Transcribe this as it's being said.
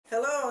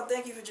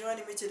thank you for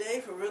joining me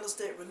today for Real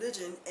Estate,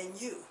 Religion, and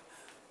You.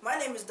 My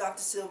name is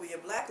Dr. Sylvia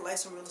Black,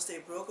 licensed real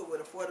estate broker with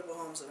affordable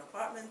homes and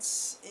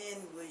apartments in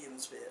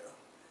Williamsville.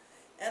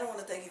 And I want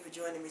to thank you for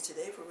joining me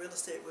today for Real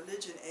Estate,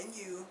 Religion, and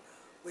You,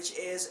 which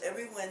airs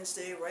every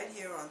Wednesday right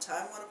here on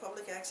Time Warner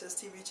Public Access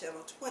TV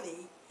Channel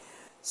 20,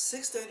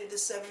 6:30 to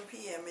 7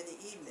 p.m. in the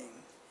evening,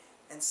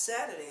 and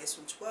Saturdays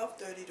from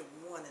 12:30 to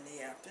 1 in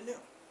the afternoon.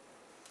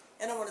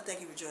 And I want to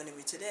thank you for joining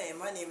me today.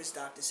 My name is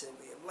Dr.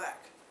 Sylvia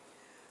Black.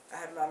 I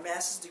have my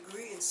master's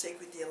degree in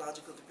sacred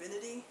theological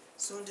divinity,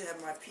 soon to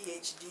have my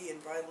PhD in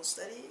Bible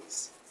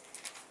studies,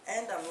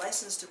 and I'm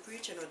licensed to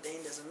preach and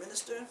ordained as a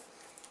minister,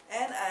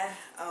 and I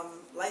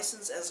am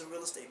licensed as a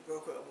real estate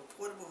broker of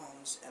affordable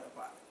homes and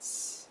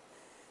apartments.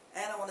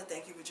 And I want to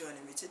thank you for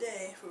joining me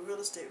today for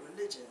Real Estate,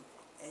 Religion,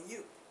 and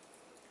You,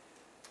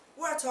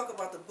 where I talk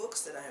about the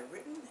books that I have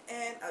written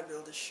and I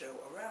build a show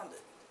around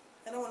it.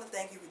 And I want to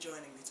thank you for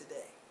joining me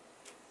today.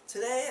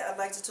 Today I'd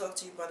like to talk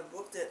to you about a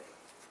book that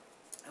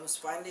I was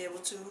finally able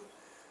to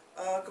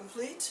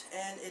complete,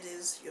 and it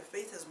is Your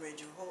Faith Has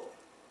Made You Whole.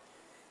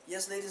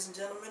 Yes, ladies and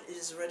gentlemen, it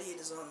is ready. It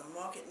is on the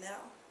market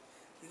now.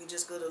 You can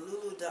just go to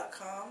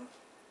lulu.com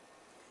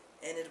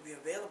and it'll be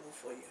available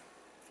for you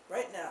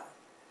right now.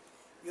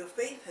 Your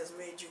Faith Has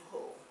Made You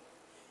Whole.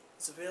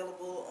 It's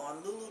available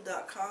on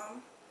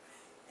lulu.com,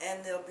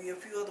 and there'll be a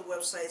few other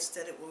websites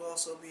that it will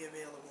also be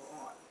available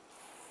on.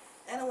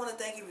 And I want to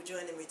thank you for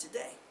joining me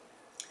today.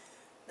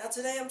 Now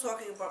today I'm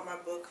talking about my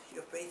book,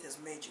 Your Faith Has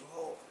Made You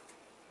Whole.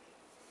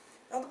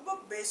 Now the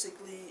book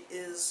basically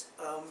is,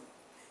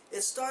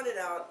 it started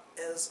out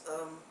as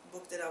a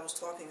book that I was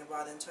talking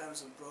about in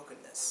terms of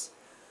brokenness.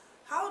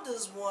 How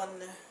does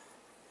one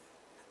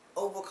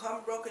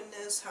overcome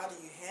brokenness? How do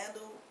you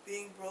handle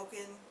being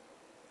broken?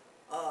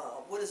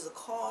 What is the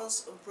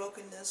cause of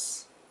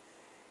brokenness?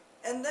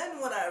 And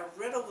then when I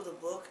read over the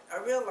book, I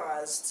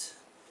realized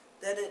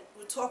that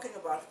we're talking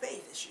about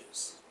faith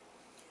issues.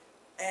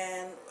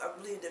 And I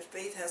believe that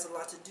faith has a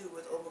lot to do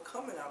with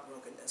overcoming our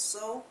brokenness.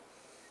 So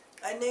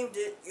I named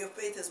it Your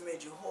Faith Has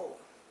Made You Whole.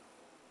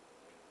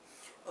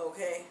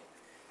 Okay.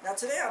 Now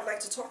today I'd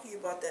like to talk to you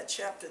about that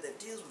chapter that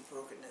deals with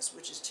brokenness,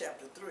 which is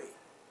chapter 3.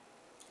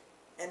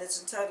 And it's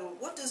entitled,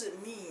 What Does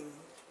It Mean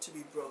to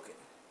Be Broken?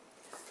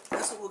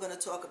 That's what we're going to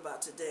talk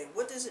about today.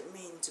 What does it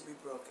mean to be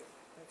broken?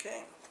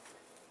 Okay.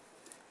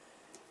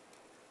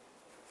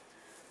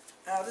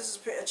 Now this is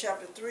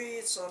chapter 3.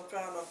 It's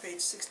found on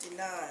page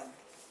 69.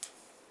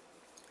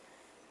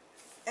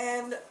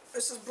 And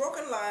it says,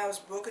 broken lives,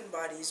 broken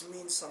bodies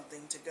mean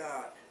something to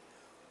God.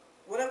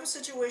 Whatever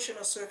situation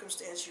or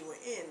circumstance you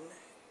are in,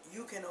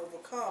 you can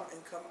overcome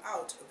and come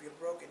out of your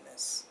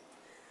brokenness.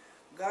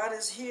 God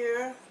is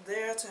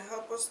there to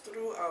help us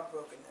through our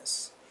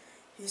brokenness.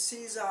 He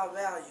sees our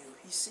value.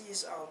 He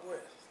sees our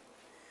worth.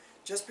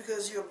 Just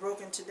because you're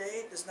broken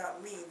today does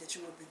not mean that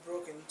you will be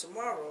broken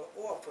tomorrow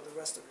or for the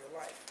rest of your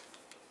life.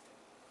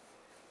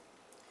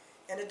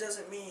 And it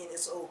doesn't mean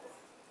it's over.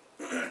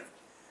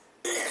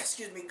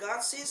 Excuse me.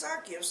 God sees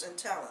our gifts and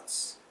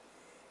talents,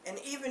 and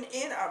even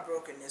in our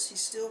brokenness, He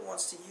still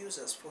wants to use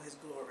us for His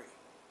glory.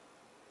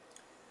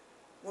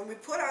 When we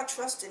put our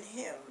trust in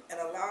Him and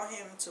allow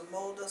Him to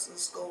mold us and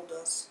sculpt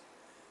us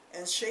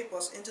and shape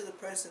us into the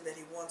person that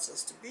He wants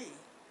us to be,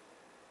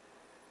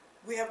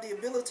 we have the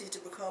ability to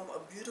become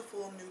a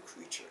beautiful new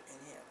creature in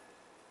Him.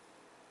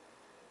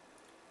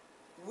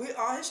 We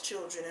are His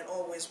children and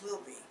always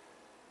will be.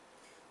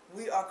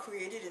 We are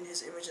created in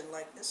His image and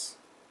likeness.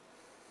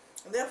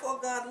 And therefore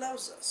God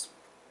loves us.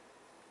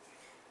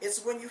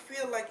 It's when you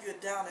feel like you're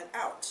down and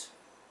out,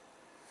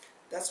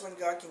 that's when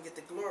God can get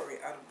the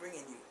glory out of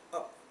bringing you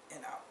up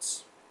and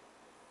out.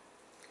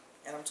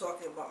 And I'm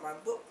talking about my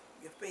book,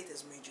 Your Faith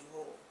Has Made You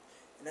Whole.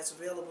 And that's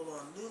available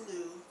on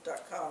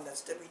lulu.com.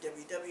 That's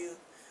www.lulu.com.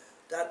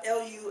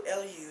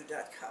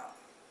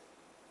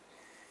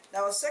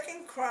 Now in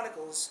 2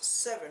 Chronicles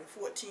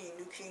 7:14,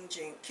 New King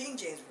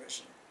James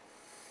Version,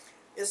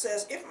 it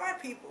says, If my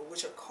people,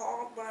 which are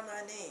called by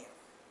my name,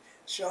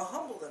 shall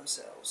humble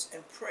themselves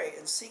and pray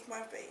and seek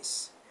my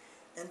face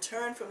and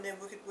turn from their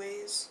wicked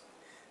ways,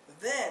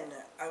 then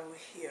I will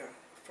hear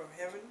from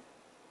heaven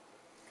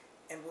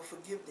and will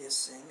forgive their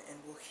sin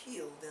and will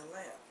heal their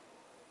land.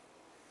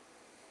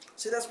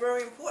 So that's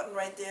very important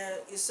right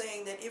there. It's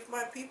saying that if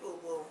my people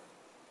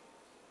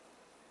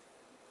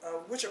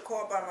which are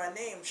called by my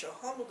name shall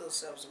humble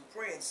themselves and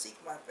pray and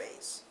seek my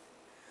face.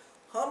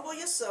 Humble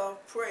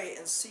yourself, pray,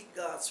 and seek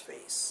God's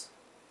face.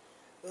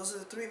 Those are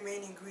the three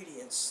main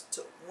ingredients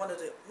to one of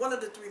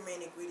the three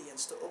main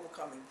ingredients to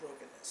overcoming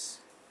brokenness.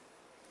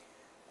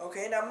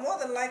 Okay, now more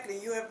than likely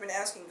you have been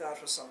asking God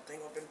for something,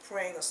 or been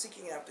praying or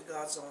seeking after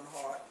God's own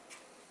heart.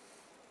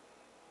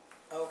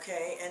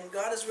 Okay, and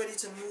God is ready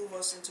to move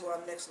us into our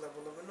next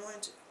level of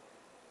anointing.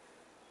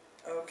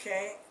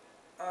 Okay,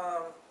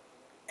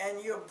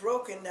 and you're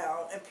broken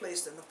now and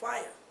placed in the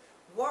fire.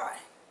 Why?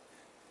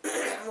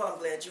 Well, I'm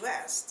glad you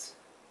asked.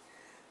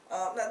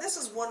 Now this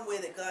is one way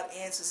that God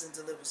answers and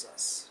delivers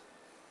us.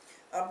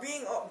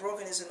 Being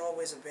broken isn't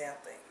always a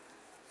bad thing.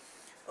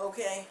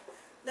 Okay?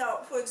 Now,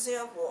 for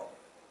example,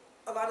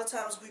 a lot of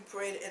times we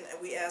pray and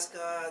we ask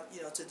God,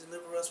 you know, to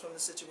deliver us from the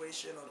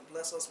situation or to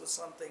bless us with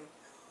something.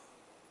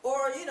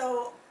 Or,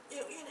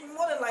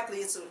 more than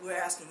likely we're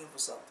asking Him for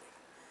something.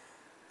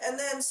 And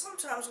then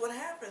sometimes what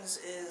happens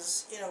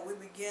is, we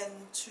begin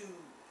to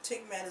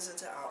take matters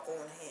into our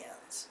own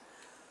hands.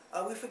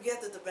 We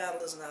forget that the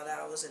battle is not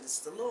ours and it's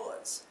the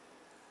Lord's.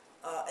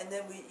 And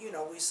then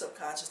we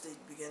subconsciously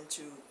begin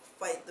to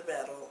fight the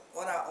battle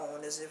on our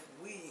own as if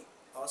we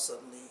are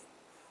suddenly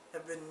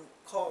have been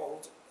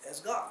called as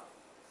God.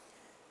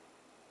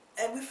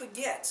 And we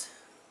forget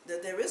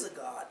that there is a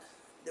God,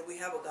 that we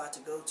have a God to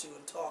go to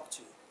and talk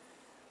to.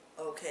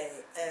 Okay,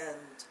 and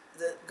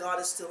that God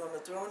is still on the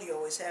throne. He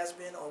always has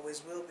been,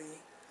 always will be.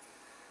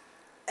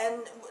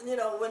 And,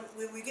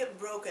 when we get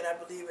broken, I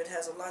believe it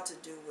has a lot to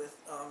do with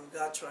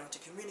God trying to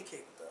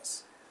communicate with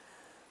us.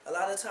 A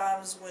lot of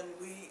times when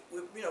we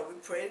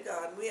pray to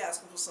God and we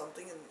ask Him for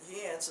something and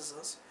He answers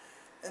us,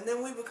 and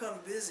then we become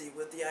busy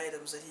with the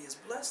items that He has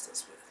blessed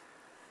us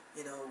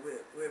with.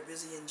 We're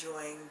busy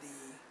enjoying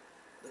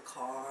the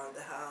car,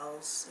 the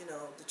house,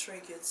 the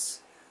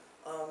trinkets,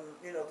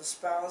 the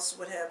spouse,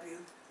 what have you,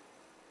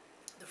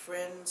 the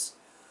friends,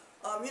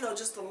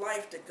 just the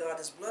life that God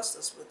has blessed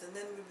us with. And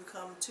then we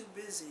become too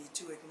busy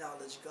to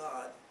acknowledge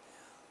God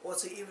or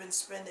to even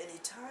spend any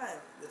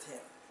time with Him.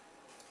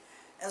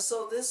 And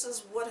so this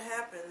is what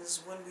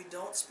happens when we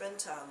don't spend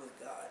time with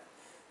God,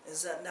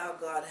 is that now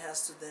God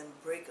has to then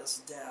break us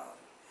down.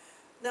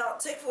 Now,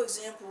 take for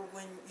example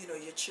when,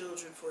 your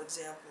children, for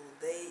example,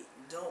 they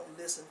don't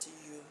listen to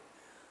you,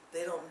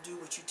 they don't do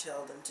what you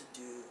tell them to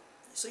do,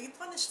 so you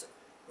punish them,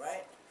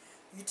 right?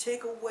 You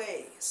take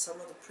away some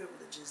of the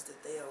privileges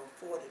that they are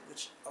afforded,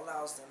 which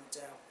allows them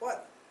to have fun.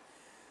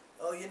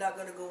 Oh, you're not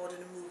going to go out to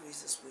the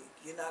movies this week.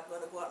 You're not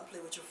going to go out and play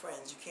with your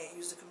friends. You can't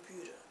use the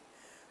computer.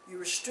 You're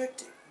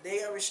restricted.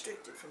 They are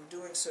restricted from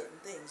doing certain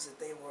things that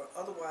they were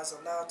otherwise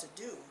allowed to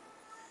do,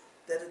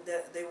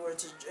 that they were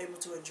able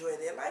to enjoy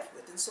their life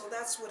with. And so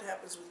that's what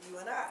happens with you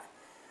and I.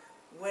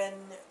 When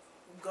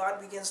God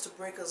begins to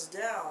break us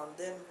down,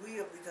 then we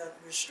have become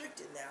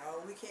restricted now.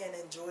 We can't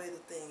enjoy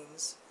the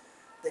things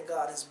that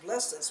God has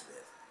blessed us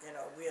with.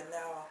 We are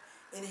now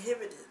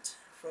inhibited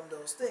from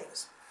those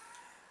things.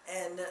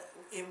 And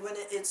when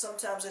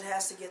sometimes it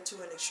has to get to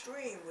an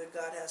extreme where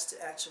God has to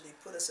actually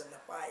put us in the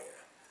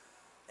fire.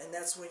 And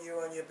that's when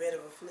you're on your bed of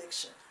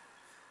affliction.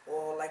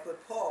 Or like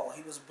with Paul,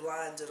 he was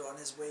blinded on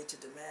his way to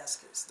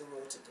Damascus, on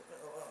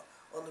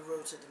the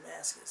road to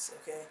Damascus,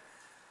 okay?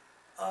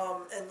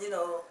 And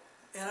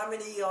how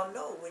many of y'all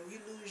know when you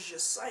lose your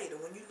sight or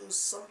when you lose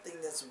something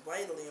that's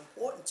vitally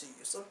important to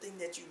you, something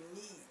that you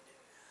need,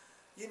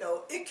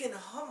 it can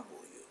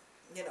humble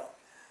you,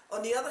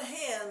 On the other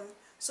hand,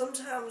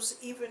 sometimes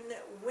even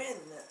when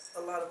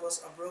a lot of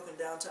us are broken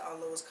down to our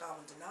lowest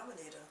common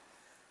denominator,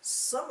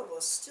 some of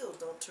us still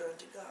don't turn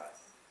to God.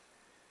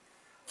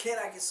 Can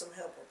I get some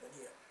help up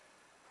in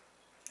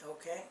here?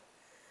 Okay?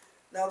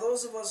 Now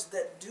those of us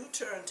that do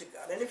turn to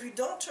God, and if you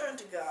don't turn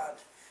to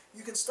God,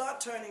 you can start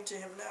turning to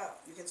Him now.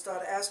 You can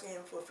start asking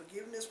Him for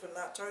forgiveness for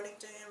not turning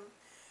to Him.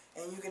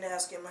 And you can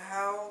ask Him,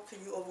 how can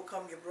you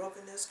overcome your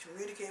brokenness?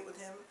 Communicate with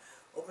Him.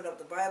 Open up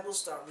the Bible,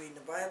 start reading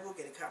the Bible,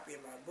 get a copy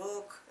of my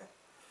book.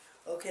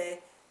 Okay?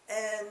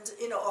 And,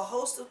 a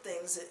host of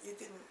things that you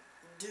can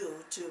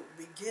do to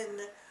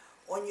begin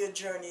on your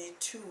journey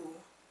to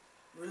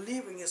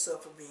relieving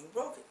yourself of being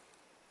broken.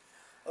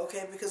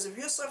 Okay? Because if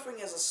you're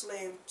suffering as a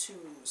slave to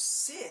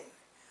sin,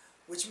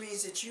 which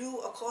means that you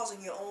are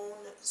causing your own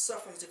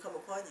suffering to come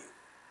upon you,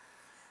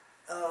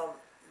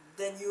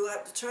 then you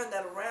have to turn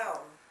that around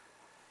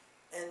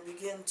and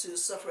begin to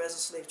suffer as a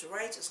slave to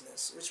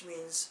righteousness, which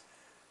means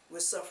we're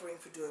suffering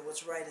for doing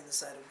what's right in the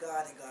sight of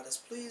God, and God is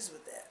pleased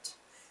with that.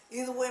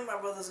 Either way, my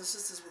brothers and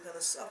sisters, we're going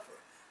to suffer.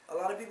 A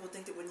lot of people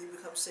think that when you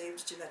become saved,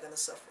 that you're not going to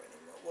suffer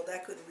anymore. Well,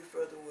 that couldn't be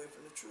further away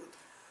from the truth.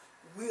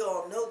 We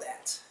all know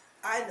that.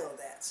 I know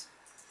that.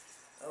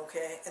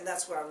 Okay? And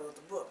that's why I wrote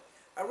the book.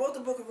 I wrote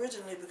the book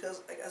originally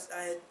because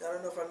I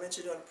don't know if I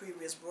mentioned it on a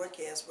previous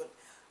broadcast, but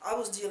I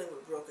was dealing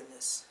with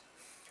brokenness.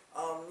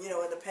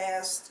 In the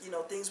past,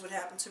 things would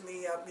happen to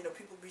me.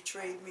 People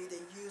betrayed me,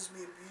 they used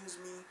me, abused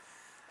me,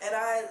 and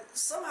I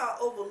somehow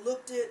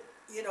overlooked it.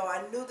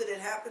 I knew that it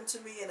happened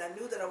to me, and I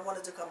knew that I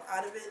wanted to come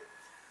out of it.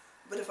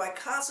 But if I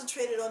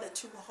concentrated on it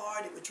too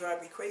hard, it would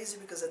drive me crazy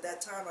because at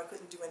that time I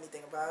couldn't do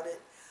anything about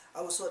it.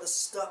 I was sort of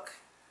stuck.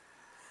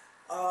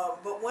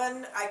 But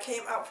when I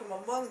came out from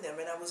among them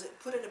and I was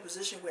put in a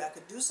position where I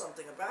could do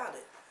something about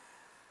it,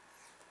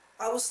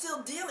 I was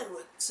still dealing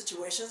with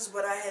situations,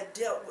 but I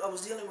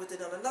was dealing with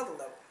it on another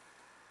level.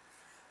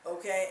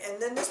 Okay,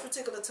 and then this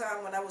particular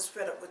time when I was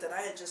fed up with it,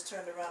 I had just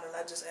turned around and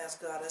I just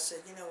asked God, I said,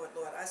 you know what,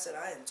 Lord, I said,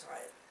 I am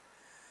tired.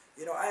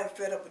 I am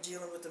fed up with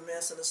dealing with the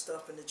mess and the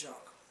stuff and the junk,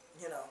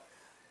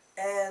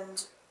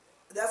 And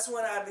that's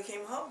when I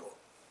became humble.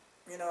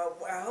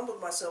 I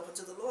humbled myself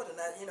into the Lord, and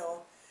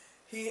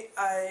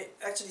I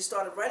actually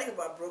started writing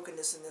about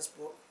brokenness in this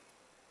book.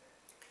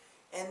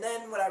 And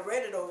then when I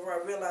read it over, I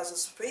realized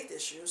it's a faith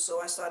issue,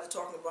 so I started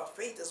talking about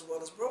faith as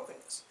well as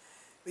brokenness.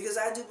 Because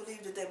I do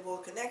believe that they're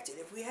both connected.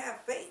 If we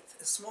have faith,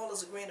 as small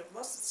as a grain of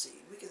mustard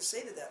seed, we can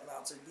say to that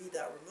mountain, be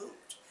thou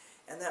removed.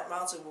 And that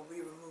mountain will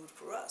be removed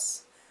for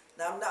us.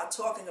 Now, I'm not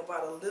talking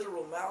about a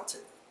literal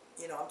mountain.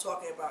 You know, I'm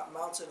talking about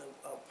mountain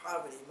of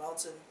poverty,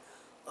 mountain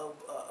of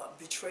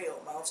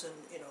betrayal, mountain,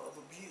 you know, of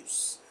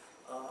abuse,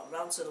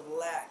 mountain of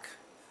lack,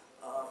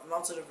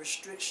 mountain of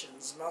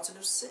restrictions, mountain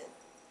of sin.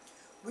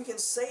 We can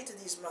say to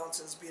these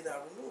mountains, be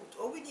thou removed.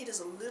 All we need is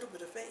a little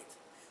bit of faith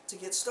to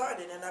get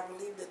started, and I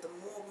believe that the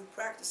more we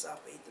practice our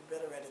faith, the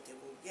better at it that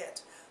we'll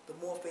get, the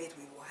more faith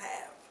we will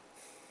have.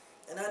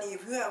 And honey,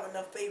 if you have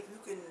enough faith, you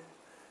can,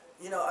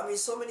 you know, I mean,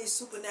 so many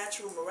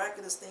supernatural,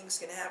 miraculous things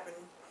can happen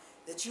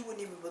that you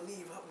wouldn't even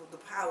believe the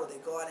power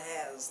that God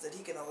has, that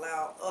He can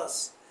allow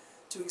us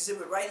to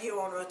exhibit right here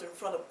on earth in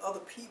front of other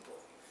people,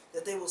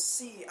 that they will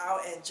see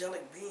our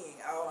angelic being,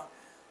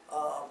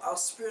 our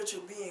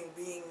spiritual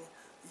being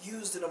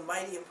used in a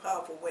mighty and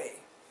powerful way.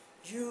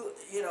 You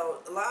know,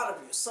 a lot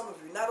of you, some of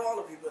you, not all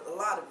of you, but a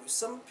lot of you,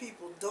 some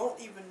people don't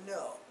even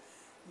know,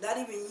 not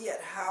even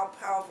yet, how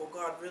powerful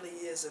God really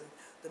is and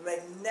the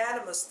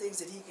magnanimous things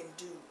that He can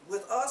do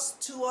with us,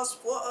 to us,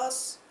 for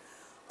us,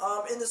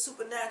 in the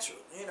supernatural.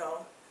 You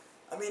know,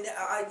 I mean,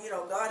 you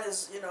know, God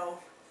has, you know,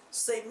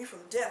 saved me from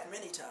death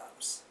many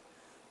times.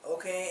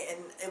 Okay, and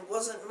it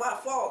wasn't my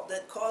fault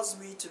that caused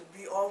me to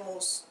be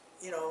almost,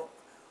 you know,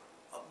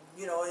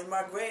 in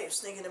my grave,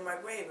 stinking in my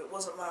grave. It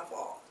wasn't my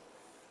fault.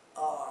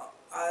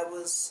 I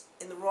was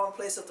in the wrong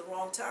place at the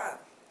wrong time.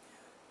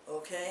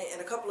 Okay,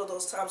 and a couple of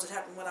those times it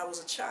happened when I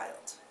was a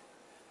child.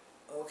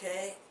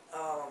 Okay,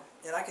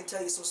 and I can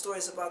tell you some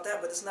stories about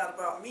that, but it's not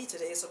about me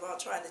today. It's about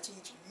trying to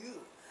teach you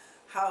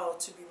how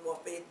to be more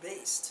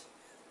faith-based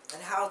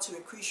and how to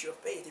increase your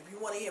faith. If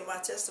you want to hear my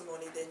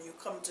testimony, then you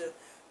come to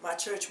my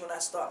church when I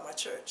start my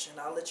church, and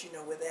I'll let you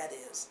know where that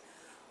is.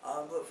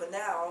 But for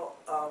now,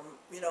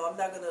 you know, I'm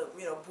not going to,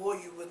 you know, bore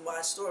you with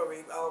my story.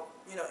 I'll,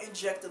 you know,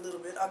 inject a little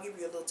bit. I'll give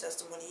you a little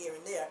testimony here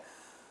and there.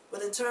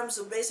 But in terms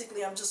of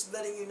basically, I'm just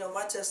letting you know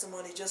my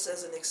testimony just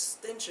as an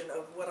extension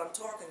of what I'm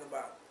talking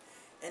about.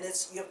 And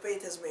it's your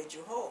faith has made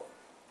you whole.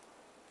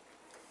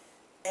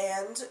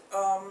 And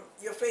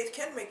your faith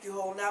can make you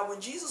whole. Now, when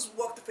Jesus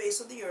walked the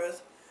face of the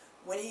earth,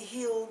 when He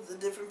healed the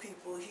different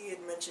people, He had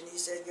mentioned, He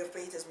said, your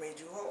faith has made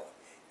you whole.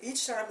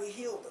 Each time He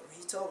healed them,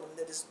 He told them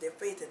that their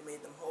faith had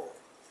made them whole.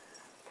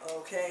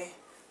 Okay,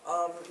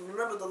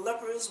 remember the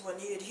lepers, when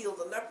He had healed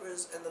the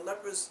lepers, and the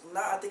lepers,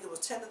 now I think it was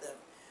 10 of them,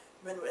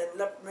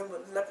 remember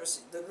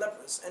leprosy, the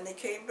lepers, and they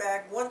came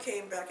back, one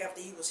came back after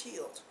he was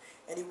healed,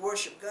 and he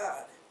worshiped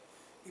God.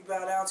 He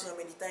bowed down to Him,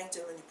 and he thanked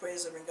Him, and he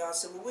praised Him, and God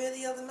said, well, where are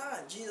the other 9?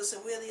 Jesus said,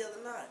 where are the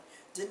other 9?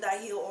 Didn't I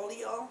heal all of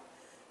y'all?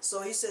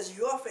 So He says,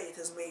 your faith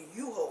has made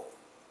you whole.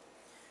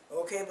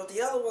 Okay, but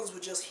the other ones were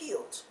just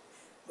healed.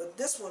 But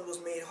this one was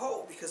made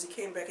whole because he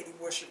came back and he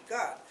worshiped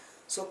God.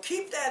 So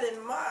keep that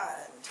in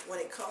mind when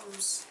it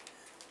comes,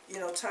 you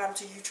know, time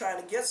to you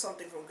trying to get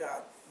something from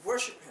God.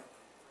 Worship Him.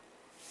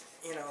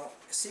 You know,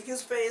 seek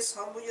His face,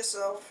 humble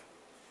yourself,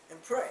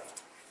 and pray.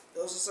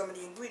 Those are some of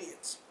the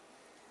ingredients.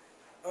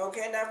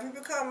 Okay, now if you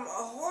become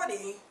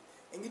haughty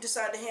and you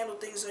decide to handle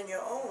things on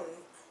your own,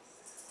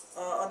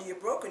 under your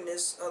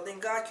brokenness, then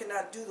God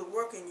cannot do the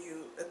work in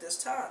you at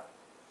this time.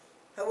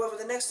 However,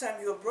 the next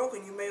time you are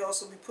broken, you may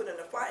also be put in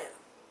a fire.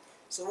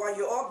 So while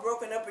you're all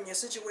broken up and your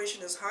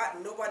situation is hot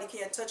and nobody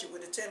can touch it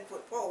with a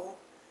 10-foot pole,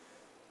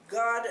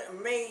 God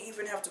may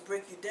even have to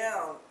break you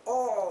down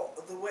all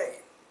the way.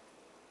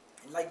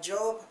 Like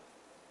Job,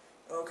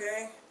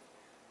 okay?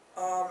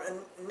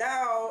 And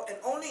now, and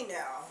only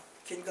now,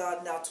 can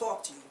God now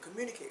talk to you,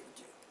 communicate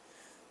with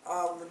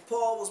you. When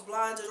Paul was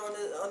blinded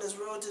on his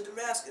road to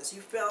Damascus, he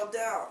fell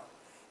down.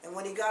 And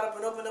when he got up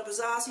and opened up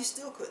his eyes, he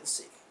still couldn't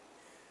see.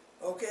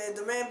 Okay,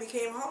 the man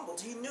became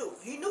humbled. He knew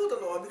the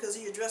Lord because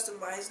He addressed him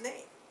by his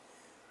name.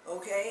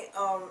 Okay,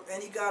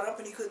 and he got up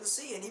and he couldn't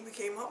see, and he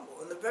became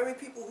humble. And the very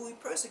people who he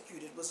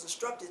persecuted was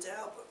instructed to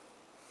help him.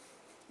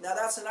 Now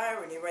that's an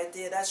irony right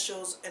there. That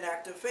shows an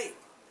act of faith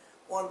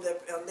on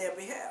their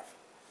behalf.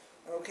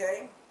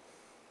 Okay,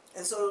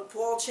 and so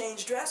Paul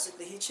changed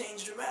drastically. He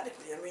changed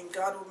dramatically. I mean,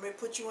 God may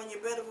put you on your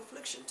bed of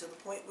affliction to the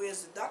point where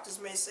the doctors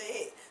may say,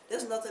 "Hey,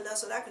 there's nothing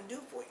else that I can do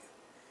for you."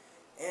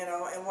 You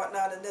know, and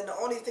whatnot, and then the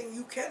only thing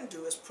you can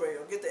do is pray,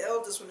 or get the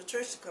elders from the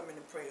church to come in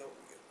and pray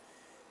over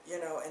you. You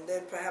know, and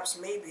then perhaps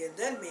maybe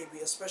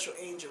a special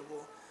angel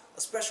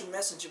a special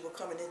messenger will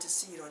come and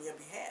intercede on your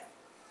behalf.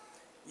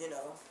 You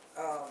know,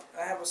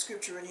 I have a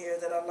scripture in here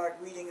that I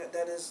like reading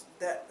that has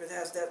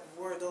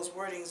those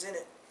wordings in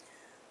it.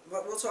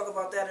 But we'll talk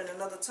about that in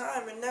another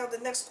time. And now the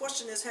next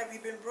question is, have you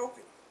been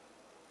broken?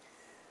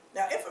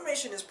 Now,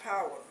 information is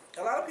power.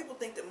 A lot of people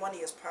think that money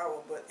is power,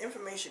 but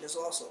information is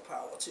also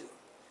power too.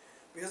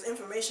 Because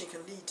information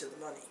can lead to the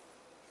money.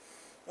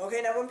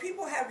 Okay, now when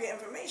people have your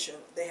information,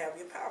 they have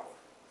your power.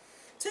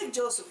 Take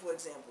Joseph, for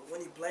example,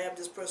 when he blabbed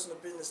his personal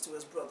business to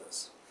his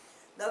brothers.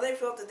 Now they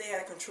felt that they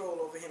had control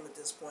over him at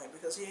this point,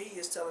 because here he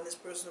is telling his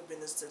personal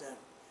business to them.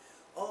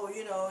 Oh,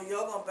 you know,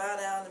 y'all gonna bow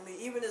down to me.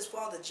 Even his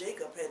father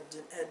Jacob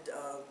had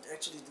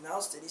actually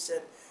denounced it. He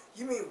said,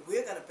 You mean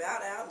we're going to bow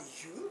down to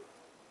you?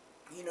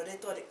 You know, they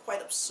thought it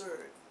quite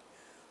absurd.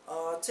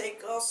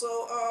 Take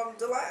also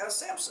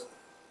Samson.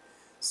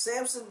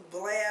 Samson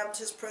blabbed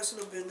his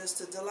personal business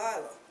to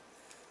Delilah.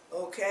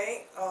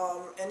 Okay,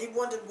 and he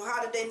wondered, well,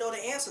 how did they know the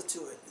answer to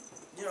it?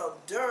 You know,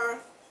 duh.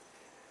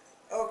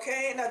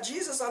 Okay, now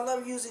Jesus, I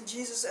love using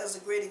Jesus as a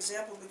great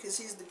example because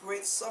he's the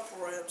great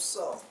sufferer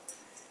himself.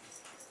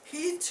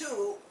 He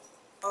too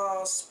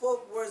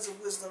spoke words of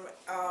wisdom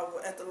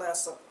at the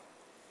Last Supper.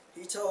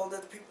 He told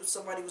that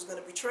somebody was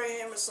going to betray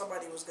him and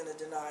somebody was going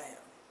to deny him.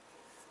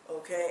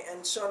 Okay,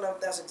 and sure enough,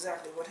 that's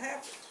exactly what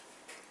happened.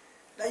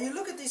 Now you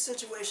look at these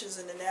situations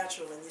in the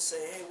natural and you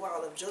say, hey,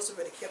 wow, if Joseph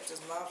had kept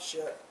his mouth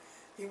shut,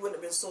 he wouldn't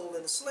have been sold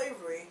into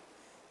slavery,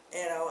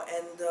 you know,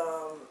 and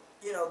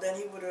you know, then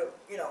he would have,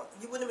 you know,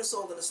 he wouldn't have been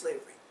sold into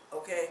slavery.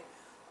 Okay,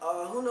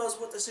 who knows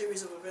what the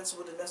series of events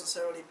would have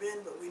necessarily been,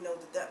 but we know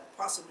that that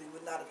possibly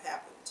would not have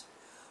happened.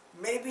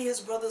 Maybe his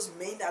brothers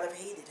may not have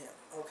hated him.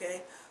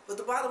 Okay, but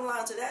the bottom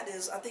line to that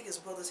is, I think his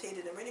brothers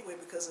hated him anyway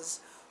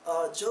because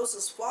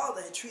Joseph's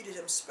father had treated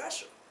him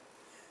special.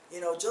 You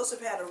know,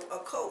 Joseph had a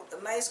coat,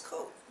 a nice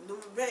coat.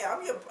 Hey,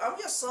 I'm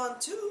your son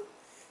too.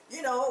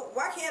 You know,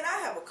 why can't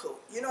I have a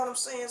coat? You know what I'm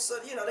saying? So,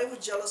 you know, they were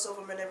jealous of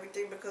him and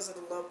everything because of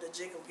the love that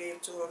Jacob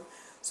gave to him.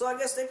 So I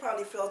guess they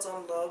probably felt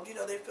unloved. You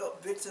know, they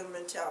felt victim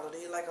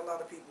mentality like a lot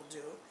of people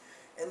do.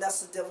 And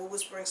that's the devil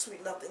whispering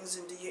sweet nothings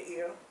into your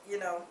ear, you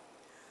know.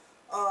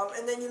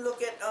 And then you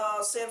look at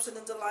Samson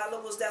and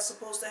Delilah. Was that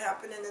supposed to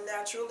happen in the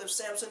natural? If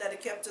Samson had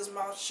kept his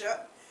mouth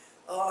shut,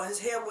 his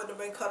hair wouldn't have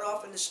been cut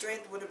off and the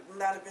strength would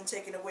not have been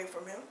taken away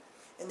from him.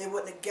 And they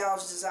wouldn't have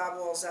gouged his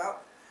eyeballs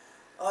out.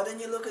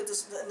 Then you look at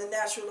this, the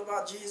natural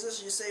about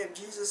Jesus. You say if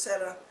Jesus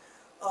had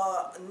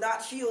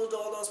not healed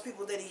all those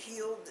people that he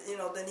healed, you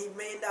know, then he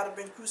may not have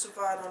been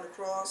crucified on the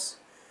cross.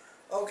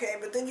 Okay,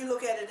 but then you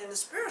look at it in the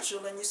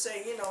spiritual and you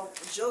say, you know,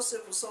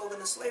 Joseph was sold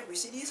into slavery.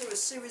 See, these are a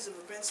series of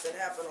events that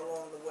happen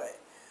along the way.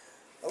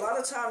 A lot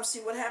of times, see,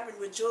 what happened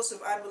with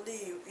Joseph, I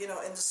believe, you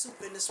know, in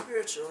the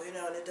spiritual, you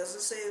know, and it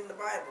doesn't say it in the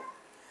Bible.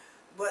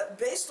 But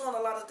based on a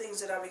lot of things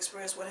that I've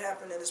experienced, what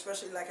happened, and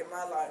especially like in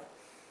my life,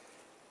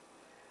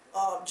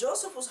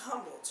 Joseph was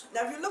humbled.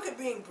 Now, if you look at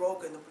being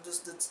broken,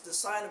 the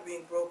sign of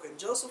being broken,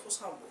 Joseph was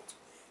humbled.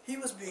 He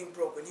was being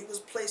broken. He was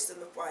placed in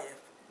the fire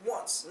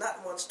once,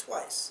 not once,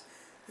 twice.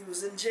 He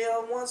was in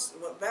jail once,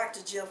 went back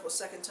to jail for a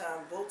second time,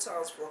 both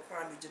times for a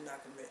crime he did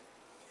not commit.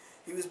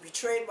 He was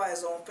betrayed by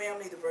his own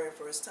family the very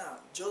first time.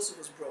 Joseph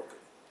was broken.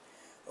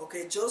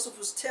 Okay, Joseph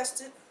was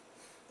tested,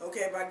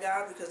 okay, by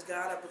God, because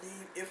God, I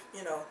believe, if,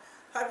 you know,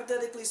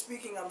 hypothetically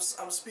speaking, I'm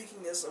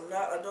speaking this,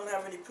 I don't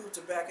have any proof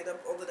to back it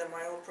up other than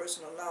my own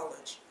personal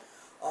knowledge.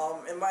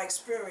 And my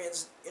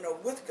experience, you know,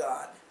 with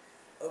God,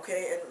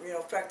 okay, and, you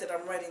know, the fact that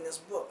I'm writing this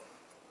book.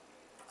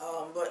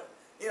 But,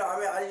 you know, I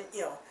mean, I didn't,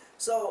 you know,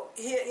 so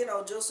here, you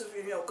know, Joseph,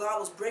 you know, God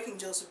was breaking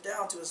Joseph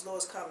down to his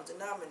lowest common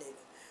denominator.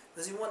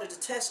 Because he wanted to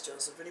test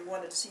Joseph, and he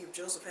wanted to see if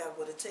Joseph had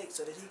what it takes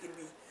so that he can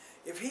be,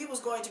 if he was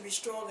going to be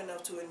strong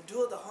enough to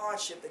endure the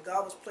hardship that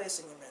God was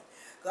placing him in.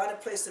 God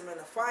had placed him in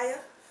a fire.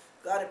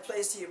 God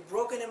had he had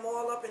broken him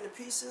all up into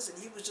pieces, and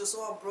he was just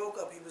all broke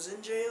up. He was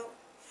in jail,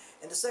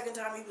 and the second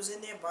time he was in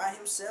there by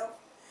himself,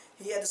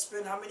 he had to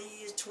spend how many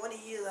years? 20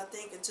 years, I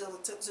think, until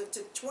it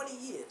took 20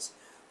 years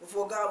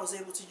before God was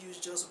able to use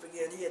Joseph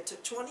again. He had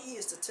took 20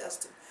 years to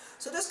test him.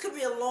 So this could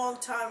be a long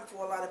time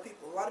for a lot of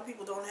people. A lot of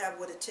people don't have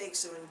what it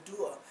takes to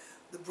endure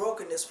the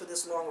brokenness for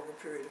this long of a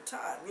period of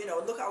time. You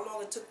know, look how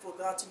long it took for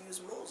God to use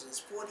Moses,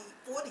 40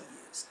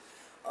 years.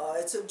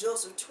 It took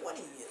Joseph 20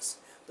 years.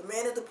 The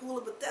man at the pool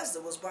of Bethesda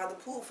was by the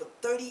pool for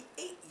 38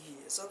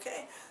 years,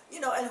 okay?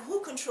 You know, and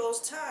who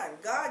controls time?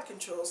 God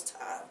controls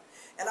time.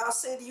 And I'll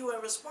say to you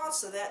in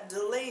response to that,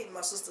 delayed,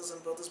 my sisters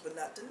and brothers, but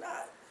not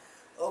denied.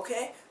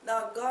 Okay?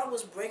 Now, God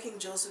was breaking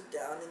Joseph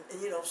down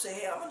and you know, say,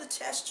 hey, I'm going to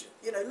test you.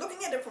 You know,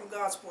 looking at it from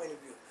God's point of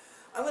view.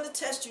 I'm going to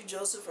test you,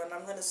 Joseph, and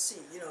I'm going to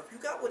see, you know, if you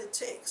got what it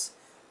takes.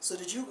 So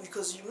that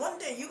because one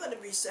day you're going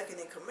to be second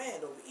in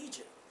command over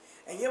Egypt.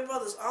 And your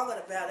brothers are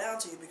going to bow down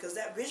to you because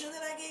that vision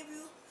that I gave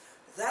you,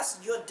 that's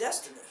your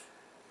destiny.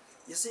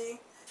 You see?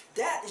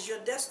 That is your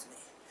destiny.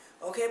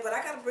 Okay, but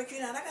I got to break you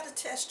down. I got to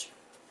test you.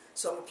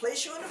 So I'm going to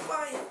place you in the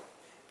fire.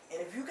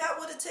 And if you got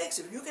what it takes,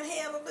 if you can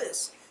handle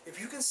this, if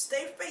you can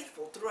stay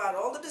faithful throughout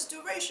all of this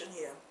duration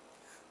here,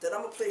 then I'm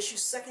going to place you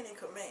second in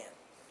command.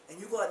 And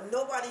you got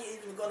nobody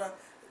even going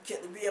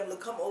to be able to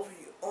come over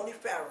you. Only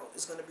Pharaoh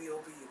is going to be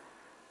over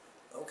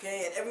you.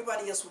 Okay? And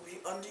everybody else will be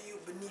under you,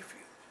 beneath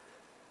you.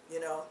 You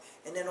know,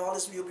 and then all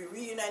this, you'll be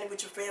reunited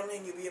with your family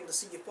and you'll be able to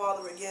see your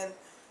father again,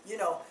 you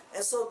know.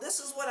 And so this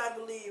is what I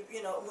believe,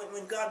 you know,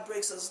 when God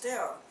breaks us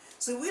down.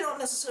 See, we don't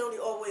necessarily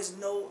always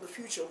know the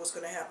future, what's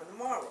going to happen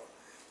tomorrow,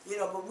 you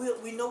know,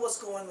 but we know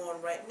what's going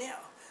on right now.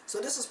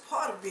 So this is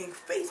part of being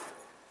faithful.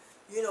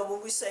 You know,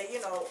 when we say, you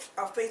know,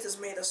 our faith has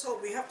made us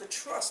whole, we have to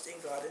trust in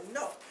God and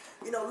know.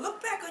 You know,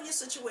 look back on your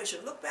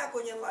situation, look back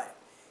on your life,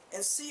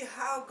 and see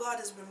how God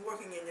has been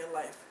working in your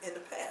life in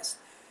the past.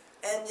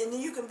 And then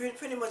you can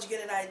pretty much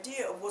get an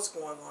idea of what's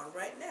going on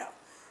right now.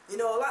 You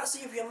know, see,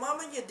 if your mom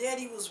and your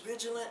daddy was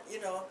vigilant, you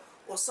know,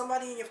 or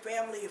somebody in your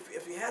family,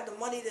 if you had the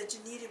money that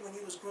you needed when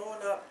you was growing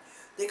up,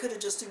 they could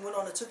have just went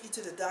on and took you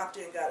to the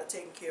doctor and got it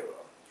taken care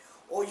of.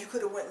 Or you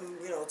could have went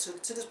and,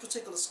 to this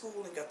particular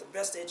school and got the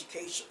best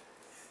education.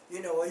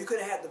 Or you could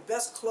have had the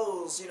best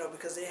clothes,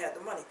 because they had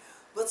the money.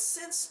 But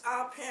since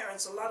our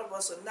parents, a lot of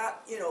us are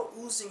not,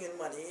 oozing in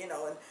money,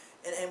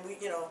 and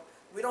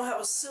we don't have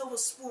a silver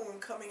spoon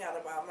coming out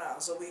of our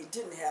mouths, or we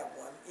didn't have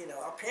one.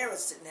 Our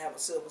parents didn't have a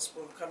silver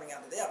spoon coming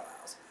out of their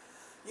mouths.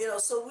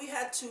 So we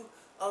had to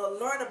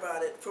learn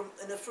about it from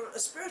a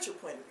spiritual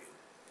point of view.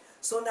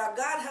 So now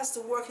God has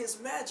to work his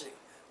magic,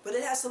 but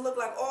it has to look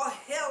like all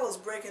hell is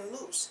breaking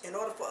loose in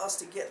order for us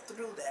to get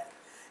through that.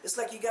 It's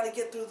like you got to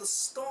get through the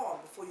storm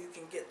before you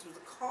can get through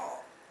the calm.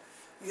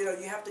 You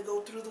have to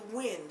go through the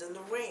wind and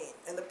the rain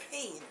and the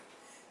pain.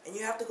 And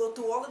you have to go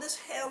through all of this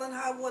hell and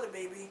high water,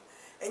 baby.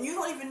 And you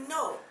don't even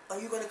know are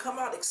you going to come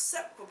out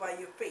except for by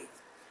your faith.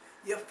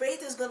 Your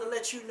faith is going to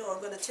let you know, I'm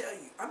going to tell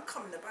you, I'm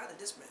coming up out of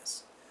this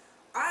mess.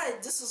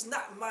 This is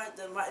not my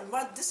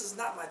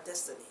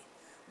destiny.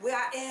 Where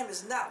I am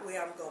is not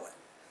where I'm going.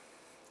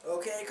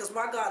 Okay? Because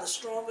my God is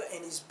stronger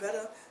and he's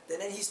better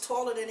he's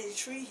taller than any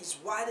tree. He's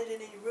wider than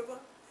any river.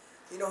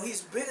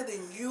 He's bigger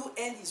than you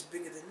and he's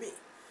bigger than me.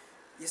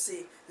 You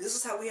see, this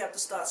is how we have to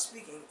start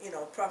speaking,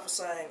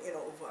 prophesying,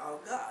 over our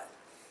God.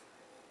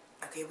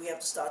 Okay, we have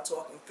to start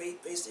talking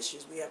faith-based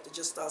issues. We have to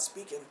just start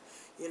speaking,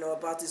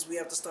 about this. We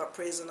have to start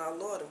praising our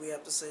Lord, and we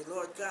have to say,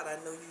 Lord God, I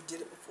know you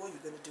did it before, you're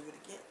going to do it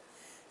again.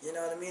 You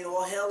know what I mean?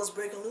 All hell is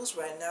breaking loose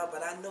right now,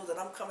 but I know that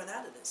I'm coming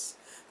out of this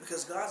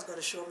because God's going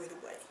to show me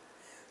the way.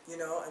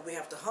 And we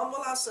have to humble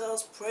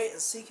ourselves, pray, and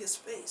seek his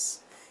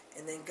face.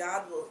 And then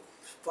God will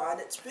find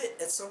it fit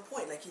at some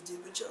point, like he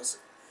did with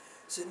Joseph.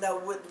 So now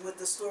with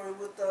the story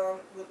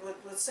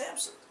with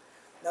Samson.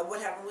 Now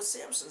what happened with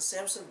Samson?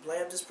 Samson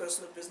blamed his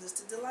personal business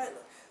to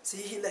Delilah.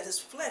 See, he let his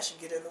flesh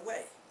get in the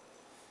way.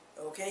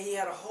 Okay, he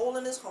had a hole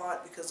in his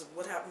heart because of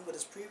what happened with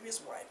his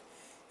previous wife.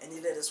 And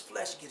he let his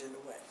flesh get in the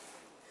way.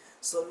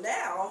 So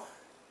now,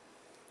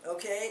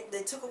 okay,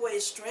 they took away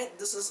his strength.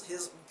 This is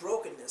his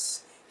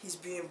brokenness. He's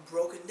being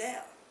broken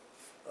down.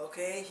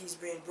 Okay, he's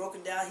being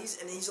broken down.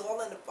 He's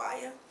all in the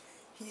fire.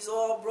 He's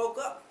all broke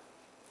up.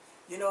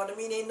 You know what I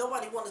mean? Ain't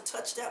nobody want to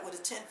touch that with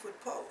a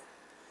 10-foot pole.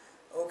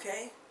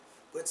 Okay?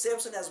 But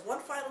Samson has one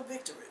final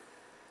victory.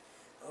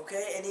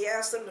 Okay? And he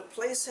asked them to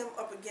place him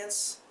up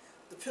against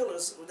the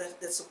pillars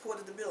that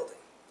supported the building.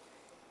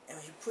 And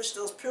he pushed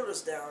those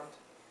pillars down.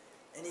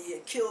 And he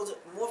had killed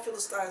more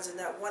Philistines in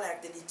that one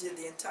act than he did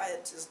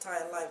his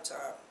entire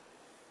lifetime.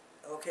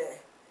 Okay?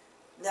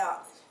 Now,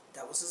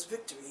 that was his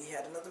victory. He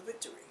had another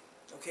victory.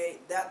 Okay?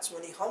 That's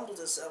when he humbled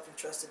himself and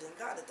trusted in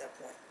God at that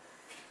point.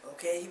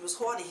 Okay? He was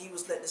haughty. He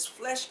was letting his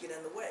flesh get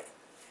in the way.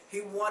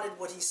 He wanted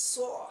what he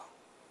saw.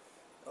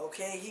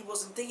 Okay? He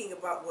wasn't thinking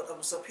about what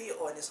was up here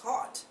or in his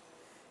heart.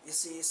 You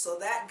see? So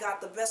that got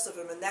the best of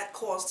him, and that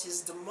caused his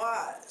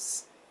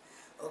demise.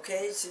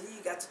 Okay? So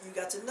you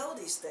got to know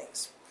these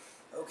things.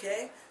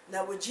 Okay?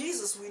 Now with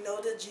Jesus, we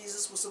know that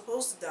Jesus was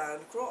supposed to die on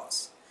the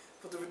cross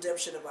for the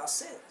redemption of our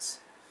sins.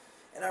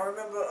 And I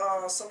remember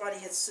somebody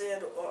had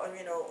said,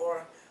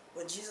 or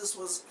when Jesus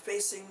was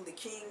facing the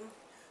king,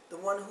 the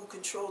one who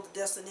controlled the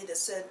destiny, that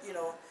said,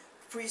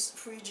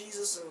 free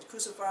Jesus and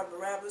crucify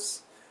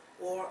Barabbas,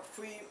 or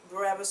free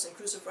Barabbas and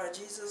crucify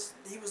Jesus.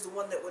 He was the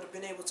one that would have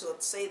been able to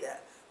say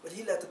that. But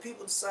he let the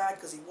people decide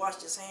because he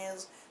washed his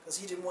hands, because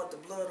he didn't want the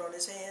blood on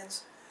his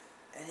hands.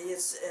 And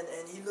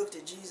he looked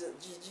at Jesus.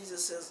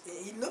 Jesus says,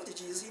 he looked at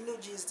Jesus. He knew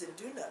Jesus didn't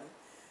do nothing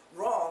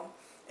wrong.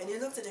 And he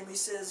looked at him. He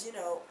says,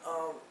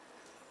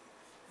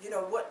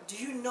 what? Do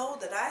you know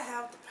that I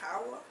have the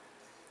power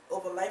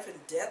over life and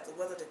death, or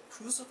whether to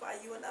crucify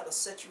you or not, or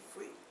set you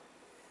free?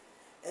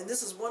 And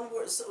this is one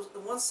word, so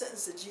one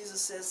sentence that Jesus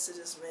says to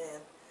this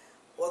man,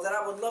 or that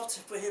I would love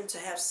for him to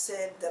have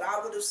said, that I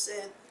would have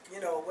said,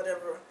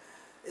 whatever,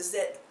 is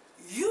that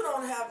you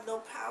don't have no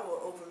power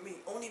over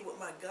me, only what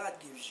my God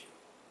gives you.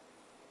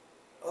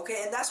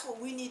 Okay, and that's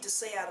what we need to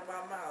say out of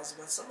our mouths.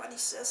 When somebody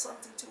says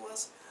something to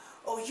us,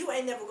 oh, you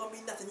ain't never going to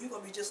be nothing. You're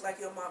going to be just like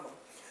your mama.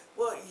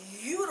 Well,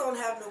 you don't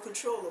have no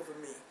control over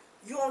me.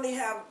 You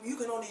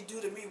can only do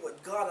to me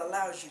what God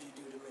allows you to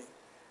do to me.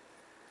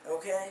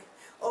 Okay?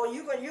 Oh,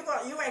 you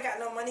ain't got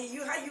no money.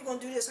 How you going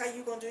to do this? How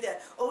you going to do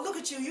that? Oh, look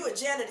at you. You a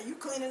janitor. You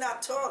cleaning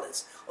out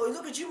toilets. Oh,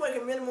 look at you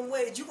making minimum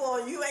wage. You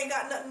ain't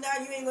got nothing now.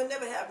 You ain't going to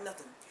never have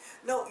nothing.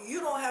 No, you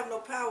don't have no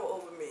power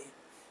over me.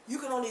 You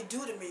can only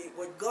do to me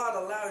what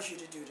God allows you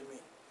to do to me.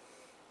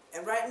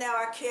 And right now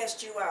I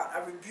cast you out. I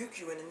rebuke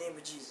you in the name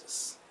of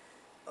Jesus.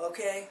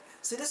 Okay?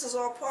 See, this is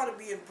all part of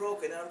being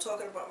broken. And I'm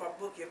talking about my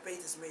book, Your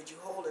Faith Has Made You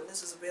Whole. And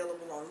this is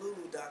available on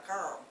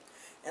lulu.com.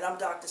 And I'm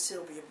Dr.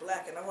 Sylvia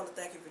Black. And I want to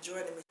thank you for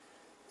joining me.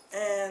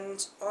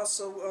 And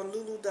also on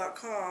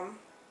lulu.com.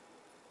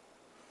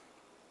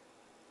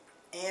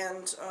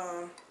 And,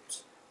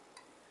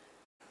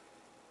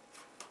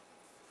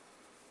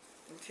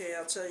 okay,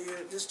 I'll tell you,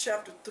 this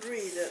chapter 3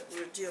 that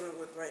we're dealing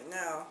with right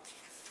now.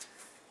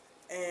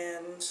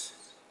 And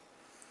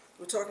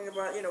we're talking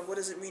about, what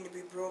does it mean to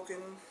be broken?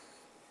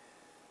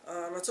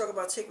 I talk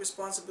about take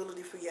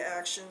responsibility for your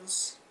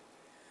actions.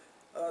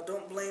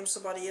 Don't blame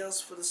somebody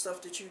else for the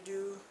stuff that you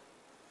do.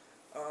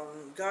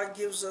 God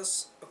gives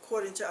us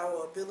according to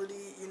our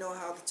ability. You know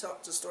how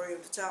the story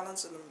of the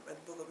talents in the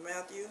book of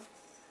Matthew.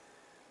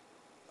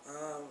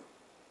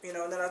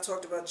 And then I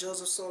talked about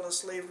Joseph sold in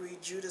slavery,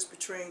 Judas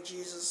betraying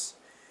Jesus,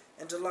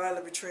 and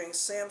Delilah betraying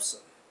Samson.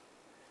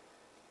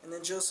 And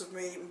then Joseph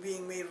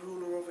being made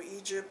ruler over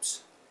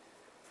Egypt.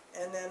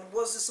 And then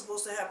was this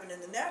supposed to happen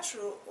in the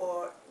natural,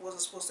 or was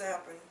it supposed to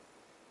happen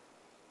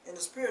in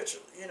the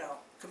spiritual?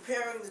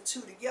 Comparing the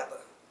two together.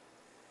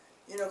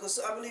 Because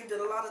I believe that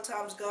a lot of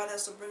times God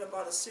has to bring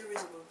about a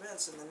series of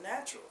events in the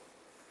natural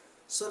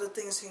so that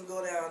things can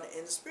go down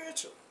in the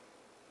spiritual.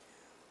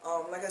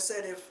 Like I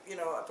said, if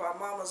our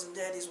mamas and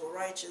daddies were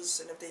righteous,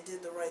 and if they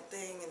did the right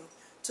thing and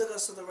took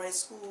us to the right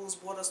schools,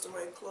 bought us the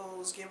right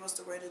clothes, gave us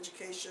the right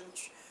education,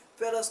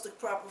 fed us the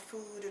proper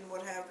food and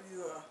what have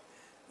you,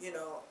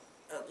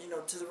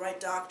 to the right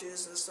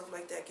doctors and stuff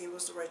like that, gave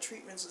us the right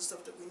treatments and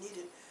stuff that we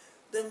needed,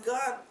 then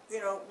God,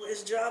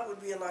 His job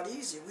would be a lot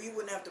easier. We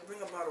wouldn't have to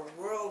bring about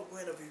a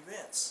whirlwind of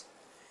events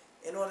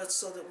in order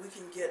so that we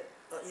can get,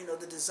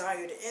 the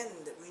desired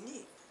end that we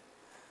need.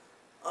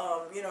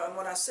 And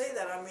when I say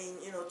that, I mean,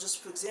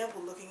 just for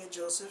example, looking at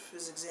Joseph,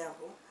 his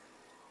example,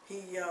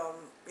 he,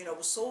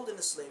 was sold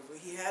into slavery.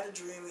 He had a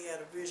dream, he had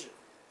a vision.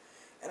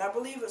 And I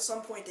believe at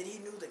some point that he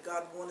knew that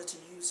God wanted to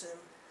use him,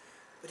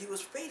 but he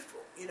was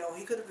faithful.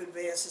 He could have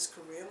advanced his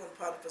career when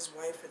Potiphar's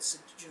wife had,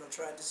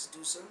 tried to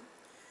seduce him.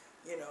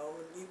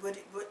 But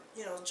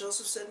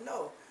Joseph said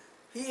no.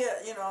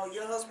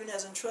 Your husband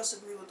has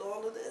entrusted me with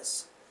all of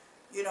this,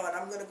 and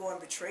I'm going to go and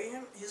betray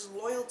him. His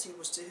loyalty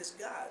was to his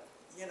God,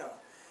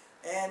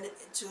 and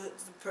to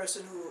the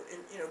person who,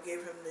 gave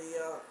him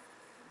the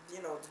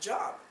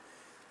job,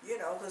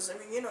 because I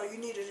mean,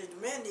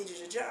 the man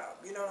needed a job,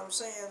 you know what I'm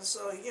saying?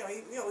 So he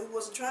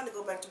wasn't trying to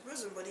go back to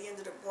prison, but he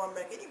ended up going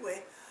back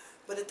anyway.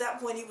 But at that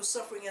point, he was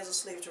suffering as a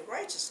slave to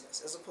righteousness,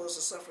 as opposed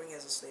to suffering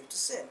as a slave to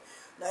sin.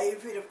 Now,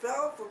 if he'd have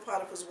fell for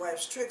Potiphar's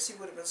wife's tricks, he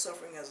would have been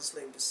suffering as a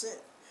slave to sin.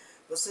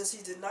 But since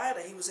he denied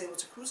her, he was able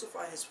to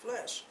crucify his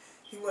flesh.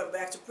 He went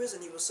back to prison.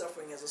 He was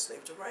suffering as a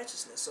slave to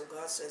righteousness. So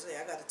God says, hey,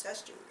 I got to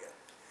test you again.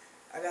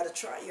 I got to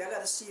try you. I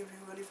got to see if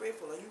you're really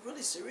faithful. Are you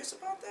really serious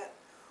about that?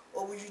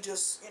 Or were you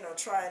just,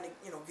 trying to,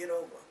 get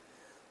over?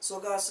 So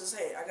God says,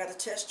 hey, I got to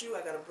test you.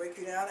 I got to break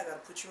you down. I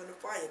got to put you in the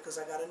fire, because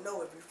I got to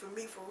know if you're for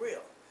me for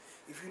real.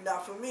 If you're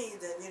not for me,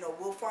 then,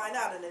 we'll find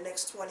out in the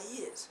next 20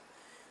 years.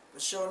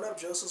 But sure enough,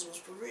 Joseph was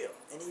for real.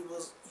 And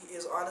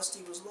his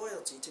honesty was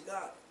loyalty to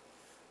God.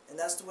 And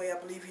that's the way I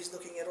believe he's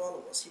looking at all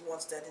of us. He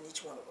wants that in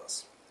each one of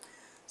us.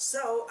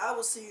 So, I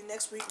will see you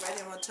next week right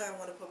here on Time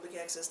Warner Public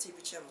Access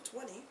TV Channel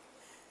 20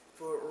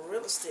 for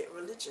Real Estate,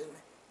 Religion,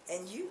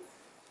 and You.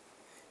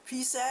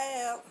 Peace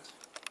out.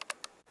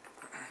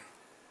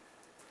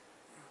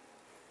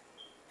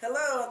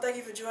 Hello, and thank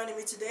you for joining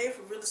me today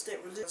for Real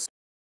Estate, Religion.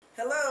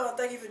 Hello, and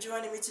thank you for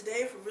joining me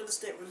today for Real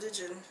Estate,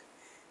 Religion,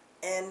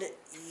 and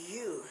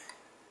You.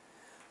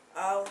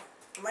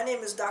 My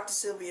name is Dr.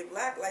 Sylvia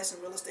Black,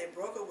 licensed real estate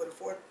broker with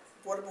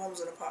affordable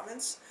homes and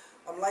apartments.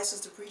 I'm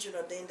licensed to preach and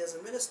ordained as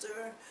a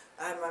minister.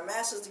 I have my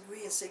master's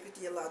degree in sacred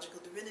theological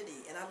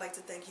divinity, and I'd like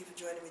to thank you for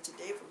joining me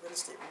today for Real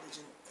Estate,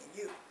 Religion, and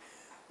You,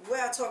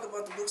 where I talk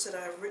about the books that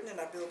I have written and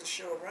I build a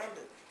show around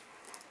it.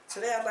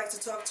 Today I'd like to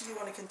talk to you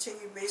on a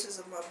continued basis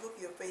of my book,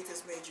 Your Faith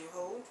Has Made You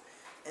Whole,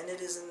 and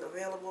it is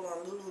available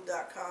on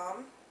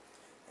lulu.com,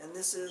 and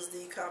this is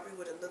the copy,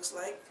 what it looks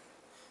like.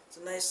 It's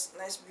a nice,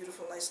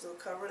 beautiful, nice little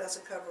cover. That's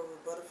a cover of a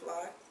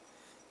butterfly.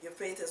 Your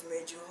Faith Has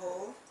Made You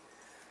Whole.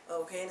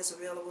 Okay, and it's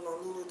available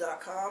on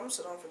lulu.com,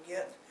 so don't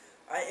forget.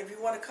 If you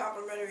want a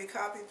complimentary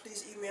copy,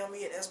 please email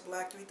me at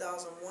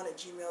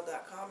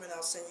sblack3001@gmail.com, and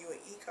I'll send you an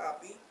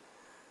e-copy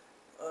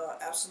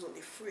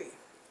absolutely free.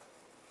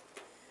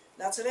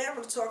 Now today I'm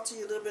going to talk to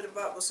you a little bit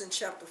about what's in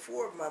chapter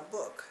 4 of my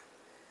book.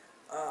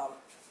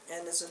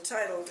 And it's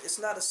entitled, It's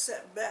Not a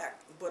Setback,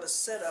 but a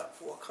Setup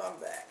for a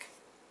Comeback.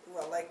 Ooh,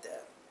 I like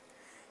that.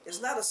 It's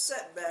not a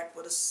setback,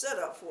 but a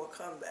setup for a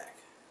comeback.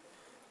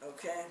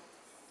 Okay?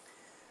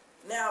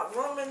 Now,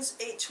 Romans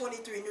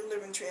 8:23, New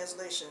Living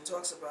Translation,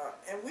 talks about,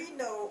 and we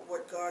know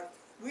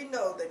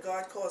that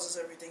God causes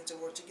everything to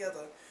work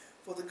together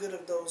for the good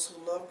of those who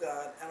love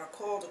God and are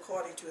called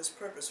according to His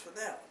purpose for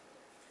them.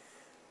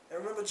 And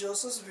remember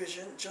Joseph's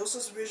vision.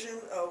 Joseph's vision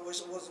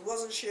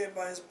wasn't shared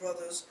by his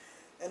brothers,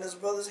 and his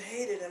brothers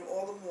hated him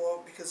all the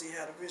more because he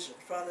had a vision,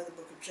 found in the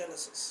book of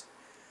Genesis.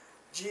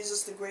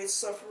 Jesus, the great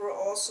sufferer,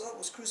 also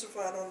was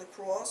crucified on the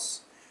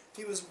cross.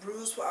 He was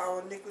bruised for our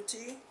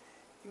iniquity.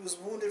 He was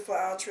wounded for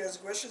our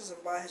transgressions,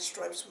 and by his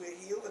stripes we are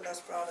healed, and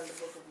that's found in the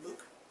book of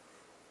Luke.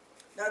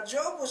 Now,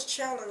 Job was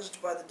challenged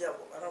by the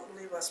devil. I don't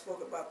believe I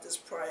spoke about this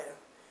prior.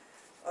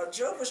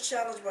 Job was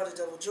challenged by the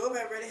devil. Job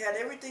already had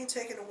everything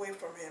taken away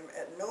from him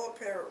at no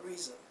apparent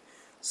reason,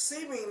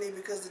 seemingly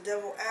because the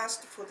devil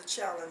asked for the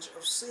challenge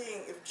of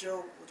seeing if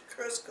Job would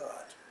curse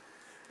God,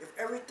 if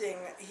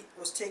everything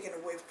was taken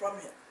away from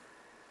him.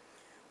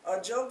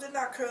 Job did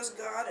not curse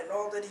God and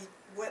all that he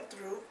went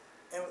through.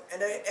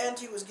 and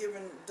he was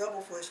given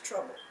double for his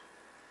trouble.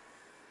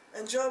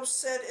 And Job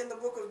said in the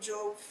book of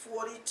Job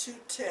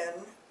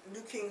 42:10,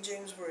 New King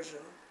James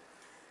Version,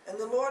 "And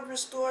the Lord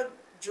restored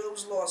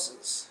Job's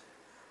losses.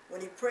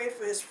 When he prayed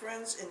for his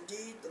friends,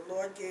 indeed the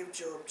Lord gave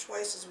Job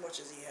twice as much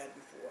as he had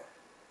before."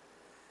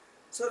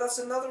 So that's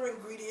another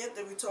ingredient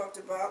that we talked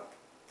about.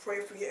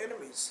 Pray for your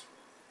enemies.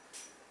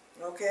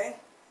 Okay?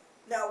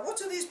 Now, what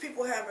do these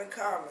people have in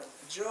common?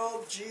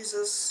 Job,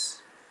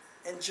 Jesus,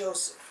 and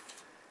Joseph.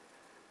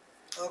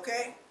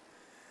 Okay?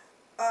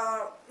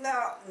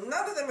 Now,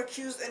 none of them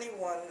accused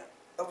anyone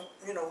of,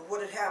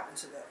 what had happened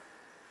to them.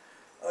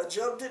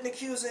 Job didn't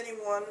accuse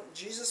anyone,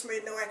 Jesus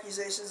made no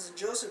accusations, and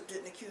Joseph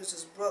didn't accuse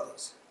his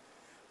brothers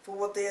for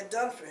what they had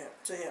done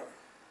to him.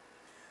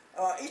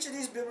 Each of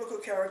these biblical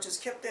characters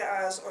kept their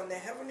eyes on their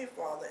Heavenly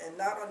Father and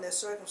not on their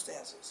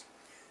circumstances.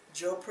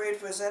 Job prayed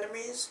for his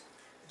enemies,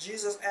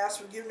 Jesus asked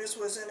forgiveness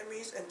for his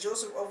enemies, and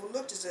Joseph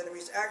overlooked his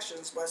enemies'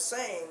 actions by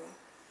saying,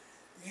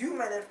 "You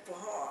meant it for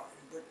harm,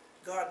 but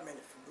God meant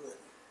it for good."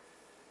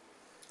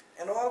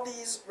 And all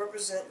these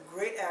represent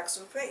great acts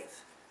of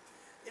faith.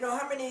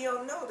 How many of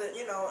y'all know that,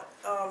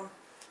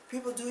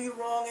 people do you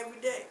wrong every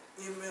day?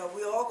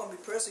 We're all going to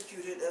be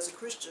persecuted as a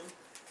Christian.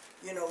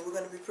 We're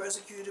going to be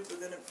persecuted. We're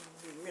going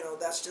to,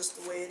 that's just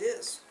the way it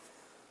is.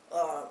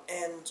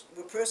 And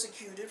we're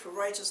persecuted for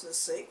righteousness'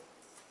 sake.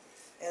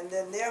 And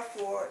then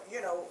therefore,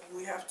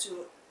 we have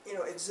to,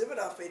 exhibit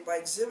our faith. By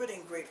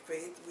exhibiting great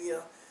faith, we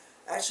are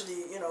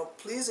actually,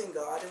 pleasing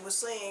God. And we're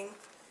saying,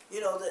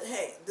 that,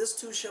 hey, this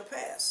too shall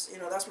pass.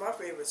 That's my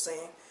favorite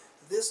saying.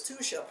 This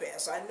too shall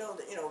pass. I know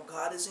that,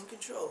 God is in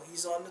control.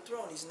 He's on the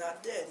throne. He's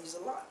not dead. He's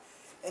alive.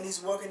 And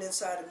he's working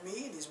inside of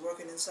me, and he's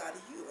working inside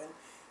of you. And,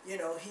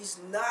 he's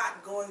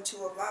not going to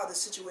allow the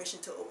situation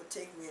to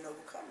overtake me and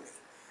overcome me.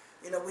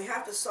 We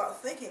have to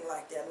start thinking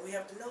like that, and we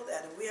have to know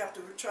that, and we have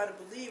to try to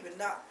believe and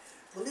not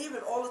believe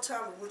in all the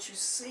time what you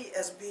see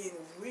as being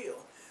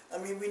real. I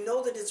mean, we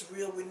know that it's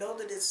real. We know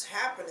that it's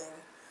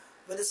happening,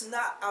 but it's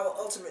not our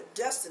ultimate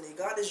destiny.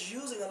 God is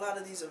using a lot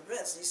of these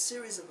events, these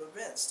series of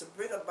events, to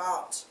bring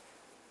about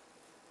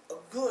a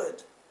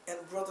good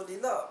and brotherly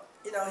love.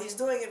 He's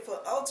doing it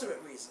for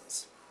ultimate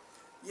reasons.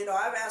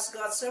 I've asked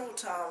God several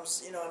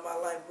times, in my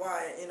life,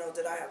 why,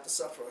 did I have to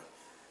suffer?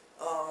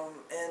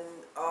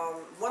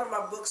 One of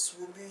my books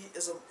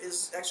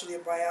is actually a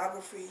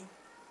biography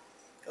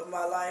of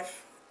my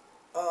life,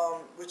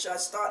 which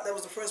that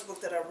was the first book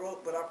that I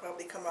wrote, but I'll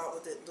probably come out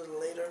with it a little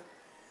later.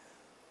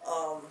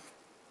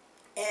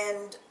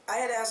 And I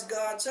had asked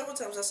God several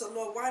times, I said,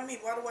 "Lord, why me?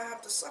 Why do I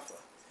have to suffer?"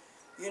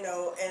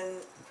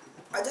 And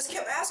I just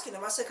kept asking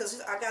him. I said, "Because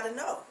I got to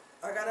know.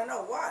 I got to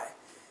know why."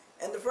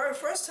 And the very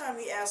first time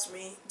he answered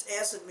me,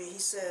 he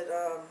said,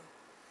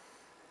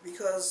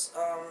 "Because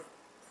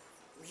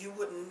you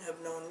wouldn't have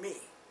known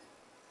me."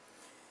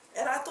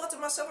 And I thought to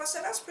myself, I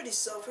said, "That's pretty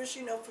selfish,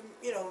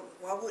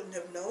 I wouldn't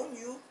have known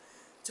you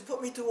to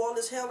put me through all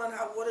this hell and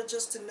high water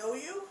just to know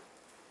you."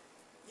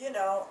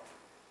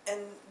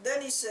 And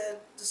then he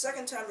said, the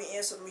second time he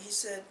answered me, he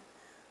said,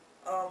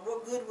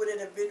 "What good would it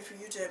have been for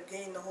you to have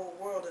gained the whole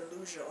world and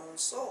lose your own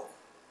soul?"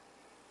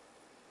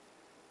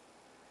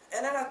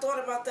 And then I thought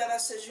about that. I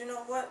said, you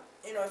know what?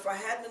 If I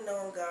hadn't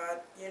known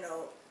God,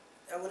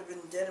 I would have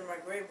been dead in my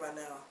grave by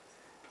now.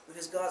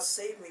 Because God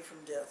saved me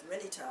from death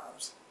many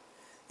times.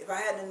 If I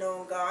hadn't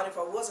known God, if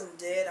I wasn't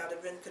dead, I'd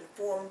have been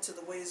conformed to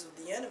the ways of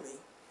the enemy.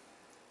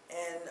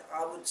 And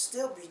I would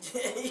still be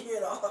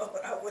dead,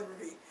 but I wouldn't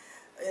be,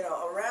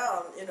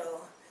 around,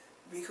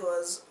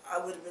 because I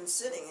would have been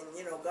sinning.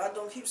 And, God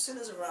don't keep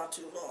sinners around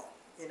too long.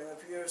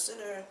 If you're a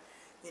sinner,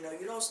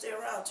 you don't stay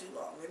around too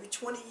long, maybe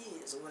 20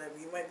 years or whatever.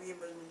 You might be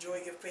able to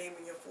enjoy your fame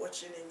and your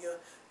fortune and your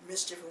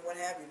mischief and what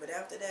have you. But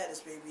after that, it's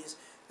babies,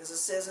 as it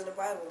says in the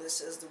Bible, it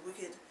says the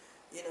wicked,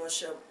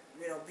 shall,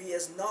 be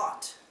as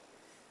naught.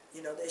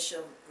 They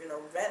shall,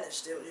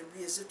 vanish. It'll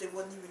be as if they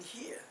wasn't even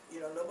here.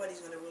 Nobody's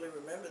going to really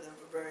remember them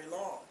for very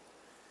long.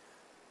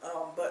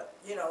 But,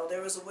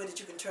 there is a way that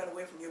you can turn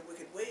away from your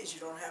wicked ways. You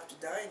don't have to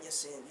die in your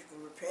sin. You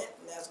can repent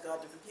and ask God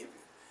to forgive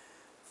you.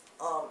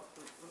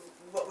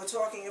 But we're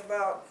talking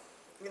about,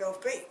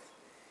 faith.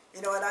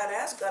 And I'd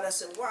ask God, I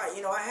said, why?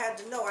 I had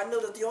to know. I knew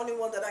that the only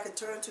one that I could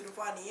turn to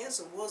find the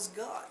answer was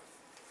God.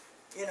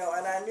 And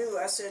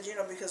I said,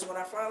 because when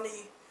I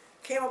finally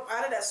came up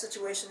out of that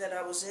situation that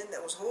I was in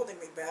that was holding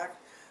me back,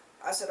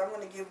 I said, I'm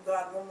going to give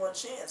God one more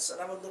chance. And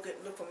I'm going to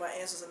look for my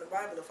answers in the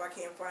Bible. If I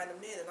can't find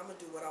them there, then I'm going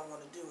to do what I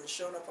want to do. And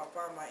sure enough, I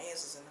found my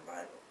answers in the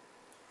Bible.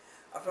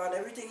 I found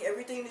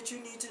everything that you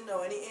need to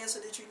know, any answer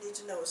that you need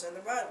to know is in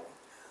the Bible.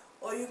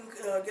 Or you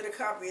can get a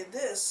copy of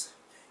this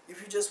if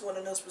you just want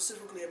to know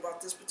specifically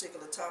about this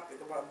particular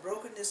topic, about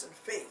brokenness and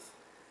faith.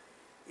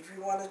 If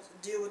you want to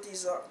deal with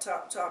these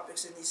top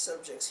topics and these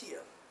subjects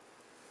here.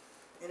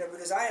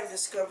 Because I have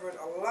discovered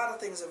a lot of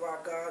things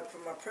about God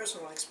from my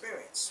personal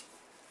experience.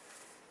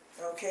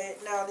 Okay,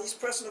 now these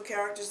personal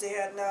characters they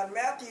had. Now in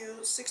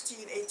Matthew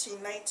 16,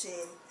 18, 19,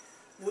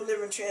 New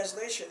Living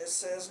Translation, it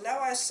says, "Now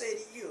I say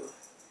to you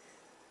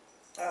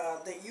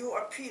that you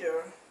are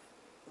Peter,"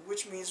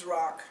 which means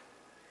rock,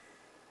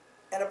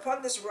 And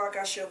upon this rock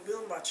I shall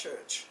build my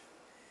church,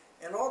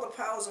 and all the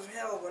powers of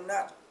hell will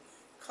not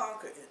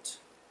conquer it,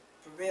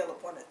 prevail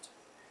upon it.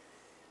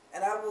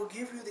 And I will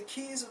give you the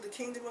keys of the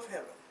kingdom of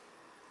heaven.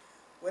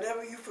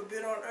 Whatever you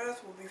forbid on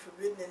earth will be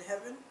forbidden in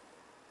heaven,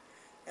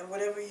 and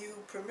whatever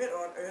you permit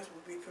on earth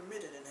will be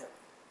permitted in heaven.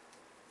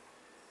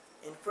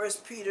 In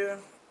 1 Peter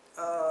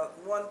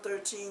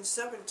 1:13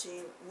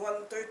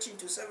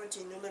 to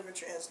 17, New Living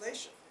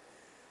Translation,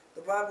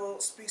 the Bible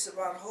speaks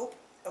about hope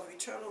of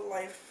eternal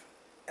life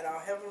and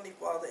our Heavenly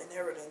Father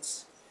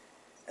inheritance,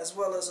 as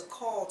well as a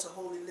call to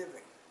holy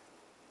living.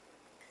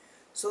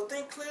 So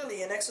think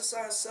clearly and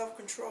exercise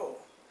self-control.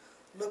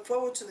 Look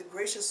forward to the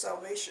gracious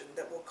salvation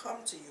that will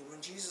come to you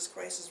when Jesus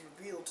Christ is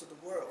revealed to the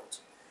world.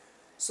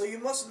 So you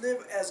must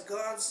live as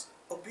God's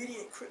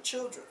obedient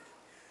children.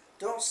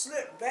 Don't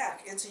slip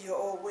back into your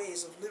old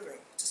ways of living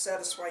to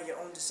satisfy your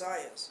own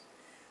desires.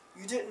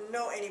 You didn't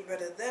know any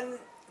better then,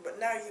 but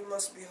now you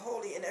must be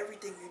holy in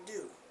everything you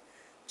do,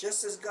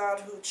 just as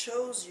God who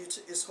chose you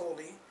is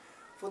holy.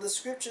 For the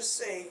scriptures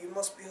say, you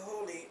must be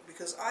holy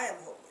because I am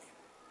holy.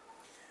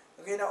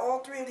 Okay, now all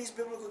three of these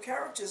biblical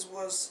characters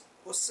was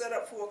set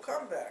up for a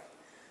comeback.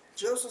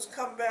 Joseph's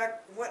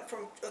comeback went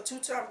from a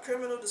two-time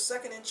criminal to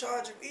second in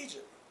charge of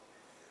Egypt.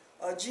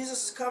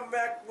 Jesus'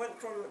 comeback went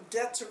from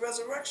death to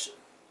resurrection.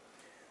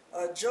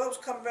 Job's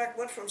comeback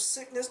went from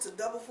sickness to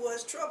double for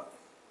his trouble.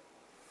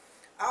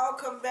 Our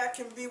comeback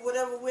can be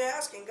whatever we're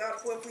asking God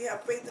for if we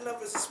have faith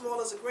enough as small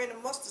as a grain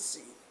of mustard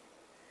seed.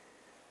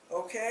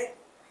 Okay?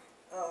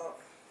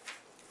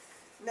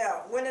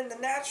 Now, when in the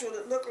natural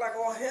it looked like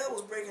all hell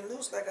was breaking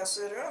loose, like I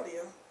said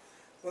earlier,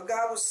 but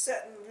God was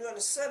doing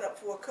a setup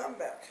for a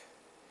comeback.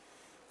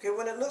 Okay,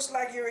 when it looks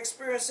like you're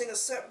experiencing a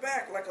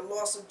setback, like a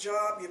loss of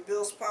job, your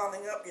bills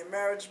piling up, your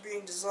marriage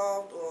being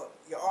dissolved, or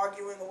you're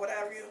arguing or what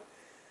have you,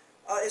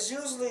 it's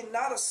usually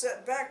not a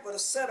setback, but a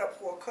setup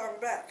for a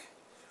comeback.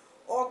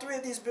 All three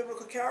of these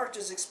biblical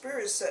characters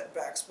experienced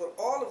setbacks, but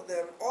all of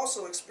them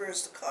also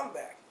experienced a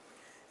comeback,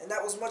 and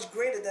that was much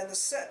greater than the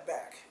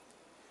setback.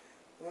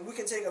 When we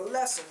can take a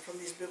lesson from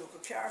these biblical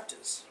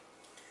characters.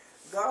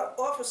 God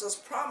offers us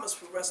promise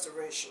for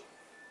restoration.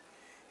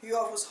 He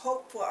offers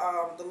hope for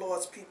the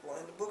Lord's people.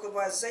 In the book of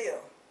Isaiah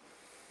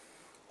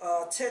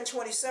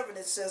 10:27,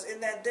 it says,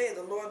 in that day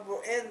the Lord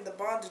will end the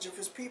bondage of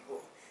his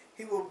people.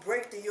 He will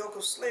break the yoke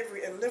of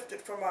slavery and lift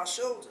it from our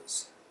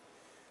shoulders.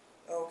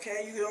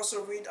 Okay, you can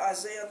also read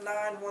Isaiah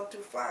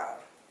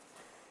 9:1-5.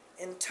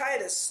 In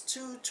Titus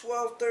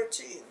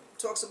 2:12-13,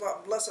 talks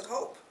about blessed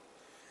hope.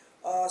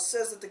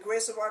 Says that the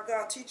grace of our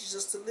God teaches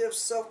us to live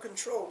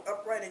self-controlled,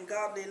 upright, and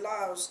godly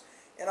lives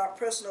in our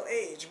personal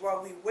age while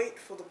we wait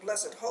for the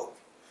blessed hope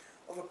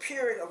of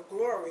appearing of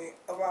glory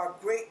of our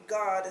great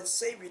God and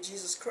Savior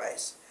Jesus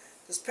Christ.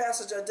 This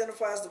passage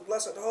identifies the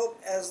blessed hope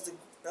as the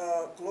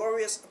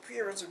glorious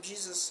appearance of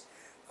Jesus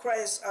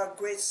Christ, our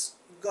great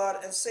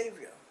God and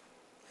Savior.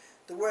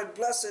 The word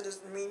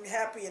blessed means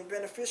happy and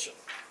beneficial.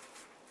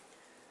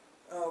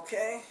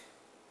 Okay?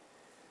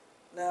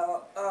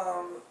 Now,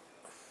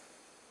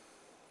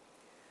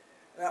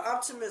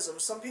 optimism.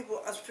 Some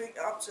people have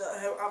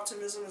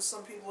optimism and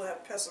some people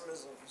have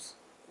pessimism's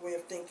way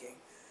of thinking.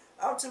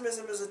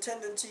 Optimism is a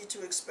tendency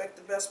to expect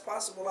the best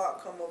possible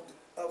outcome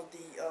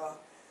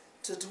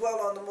to dwell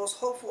on the most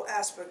hopeful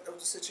aspect of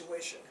the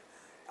situation.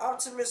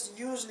 Optimists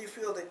usually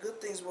feel that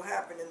good things will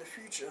happen in the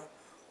future,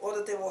 or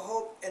that they will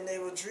hope and they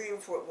will dream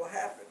for it will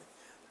happen.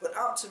 But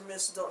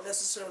optimists don't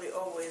necessarily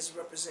always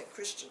represent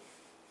Christians.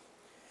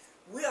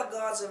 We are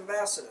God's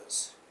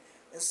ambassadors.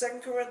 In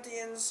 2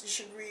 Corinthians, you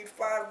should read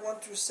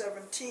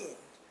 5:1-17,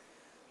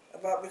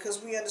 about because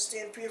we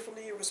understand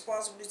fearfully and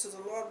responsibly to the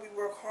Lord, we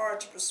work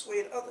hard to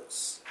persuade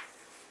others.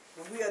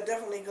 But we are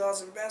definitely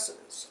God's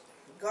ambassadors.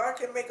 God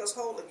can make us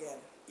whole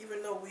again,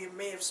 even though we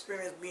may have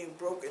experienced being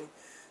broken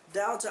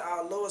down to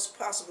our lowest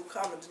possible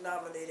common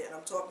denominator, and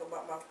I'm talking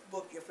about my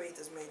book, Your Faith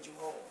Has Made You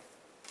Whole,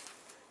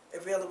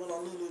 available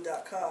on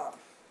lulu.com.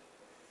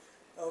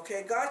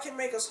 Okay, God can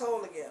make us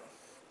whole again.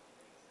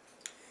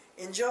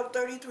 In Job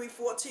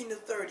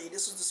 33:14-30,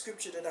 this is the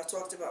scripture that I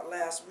talked about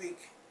last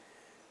week.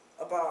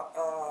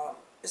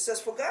 It says,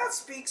 for God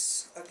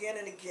speaks again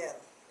and again,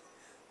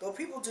 though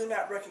people do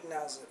not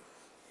recognize it.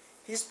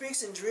 He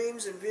speaks in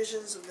dreams and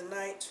visions of the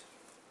night.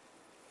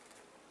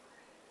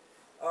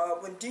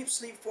 When deep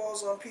sleep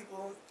falls on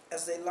people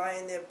as they lie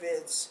in their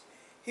beds,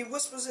 he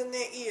whispers in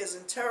their ears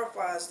and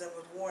terrifies them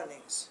with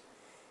warnings.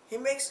 He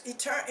makes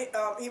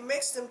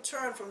them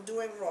turn from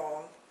doing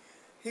wrong.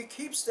 He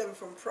keeps them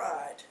from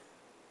pride.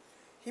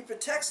 He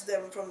protects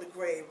them from the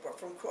grave, but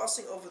from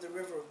crossing over the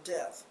river of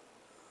death.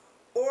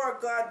 Or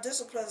God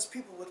disciplines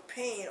people with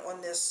pain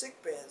on their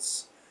sick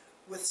beds,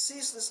 with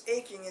ceaseless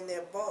aching in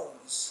their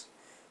bones.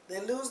 They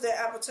lose their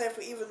appetite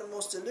for even the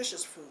most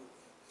delicious food.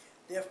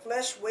 Their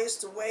flesh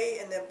wastes away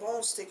and their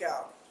bones stick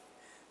out.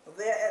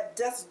 They are at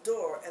death's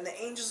door, and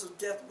the angels of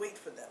death wait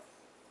for them.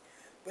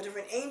 But if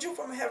an angel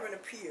from heaven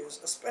appears,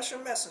 a special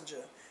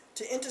messenger,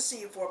 to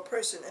intercede for a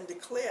person and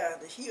declare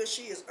that he or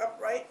she is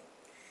upright,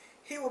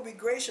 he will be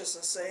gracious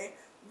and say,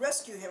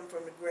 rescue him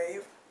from the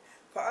grave.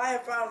 for I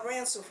have found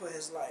ransom for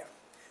his life.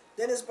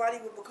 Then his body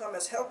will become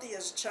as healthy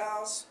as a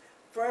child's,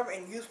 firm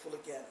and youthful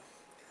again.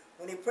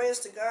 When he prays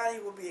to God, he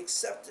will be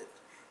accepted,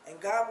 and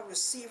God will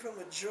receive him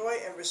with joy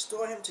and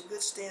restore him to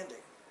good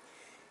standing.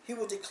 He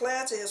will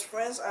declare to his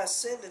friends, I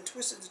sinned and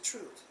twisted the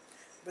truth,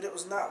 but it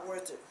was not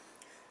worth it.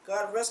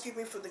 God rescued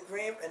me from the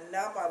grave, and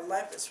now my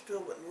life is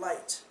filled with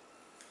light.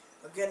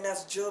 Again,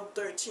 that's Job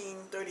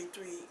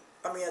 33,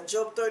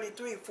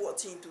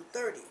 14 through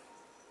 30.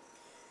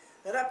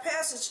 Now that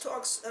passage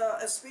talks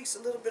and speaks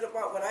a little bit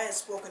about what I had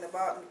spoken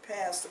about in the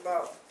past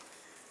about,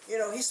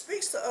 he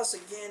speaks to us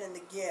again and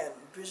again,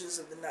 visions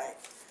of the night.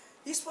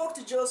 He spoke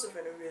to Joseph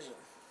in a vision,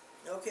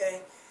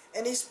 okay?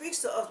 And he speaks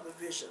to us with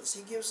visions.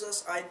 He gives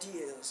us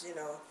ideas,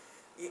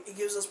 He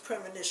gives us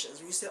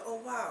premonitions. We say,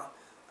 oh, wow,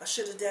 I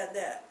should have done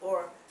that.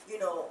 Or,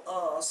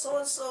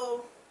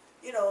 so-and-so,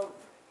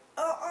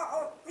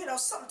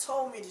 something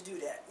told me to do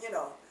that,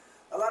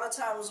 A lot of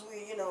times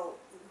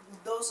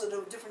those are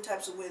the different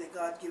types of way that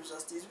God gives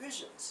us these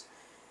visions.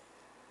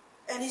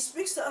 And he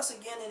speaks to us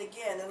again and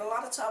again. And a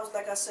lot of times,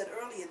 like I said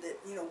earlier, that,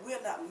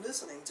 we're not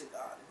listening to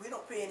God. We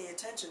don't pay any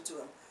attention to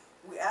him.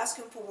 We ask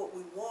him for what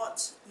we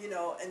want,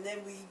 and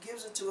then he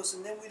gives it to us,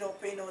 and then we don't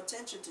pay no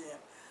attention to him.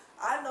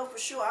 I know for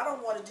sure I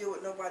don't want to deal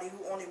with nobody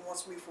who only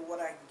wants me for what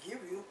I can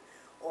give you,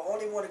 or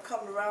only want to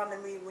come around to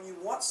me when you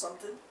want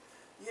something.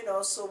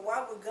 So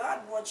why would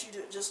God want you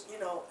to just,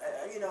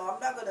 I'm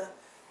not going to,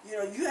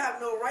 you have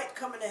no right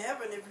coming to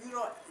heaven if you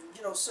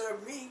don't,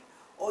 serve me.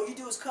 All you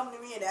do is come to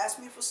me and ask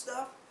me for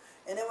stuff.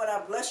 And then when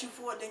I bless you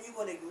for it, then you're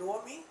going to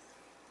ignore me.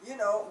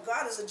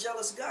 God is a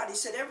jealous God. He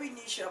said every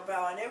knee shall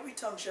bow and every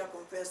tongue shall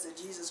confess that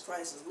Jesus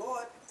Christ is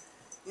Lord.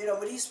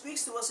 But he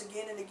speaks to us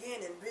again and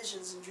again in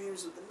visions and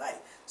dreams of the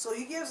night. So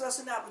he gives us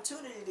an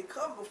opportunity to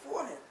come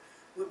before him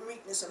with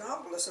meekness and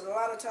humbleness. And a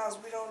lot of times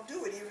we don't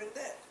do it even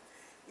then.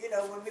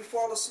 When we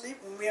fall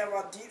asleep, when we have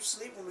our deep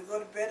sleep, when we go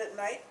to bed at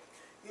night,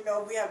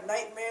 we have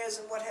nightmares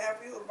and what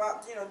have you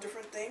about,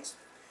 different things.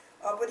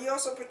 But he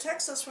also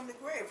protects us from the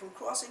grave, from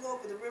crossing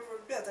over the river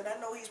of death. And I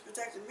know he's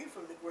protected me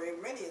from the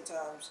grave many a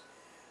times.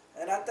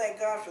 And I thank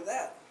God for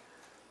that.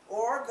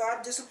 Or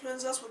God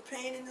disciplines us with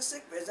pain in the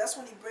sick bed. That's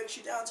when he breaks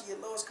you down to your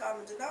lowest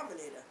common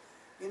denominator.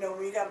 When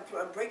you got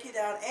to break you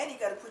down and he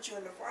got to put you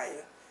in the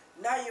fire.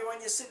 Now you're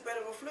on your sick bed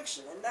of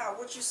affliction. And now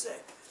what you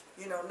say?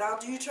 Now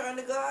do you turn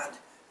to God?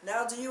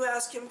 Now do you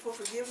ask him for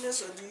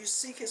forgiveness? Or do you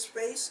seek his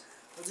face?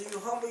 Or do you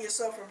humble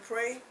yourself and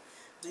pray?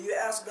 Do you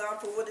ask God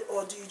for what?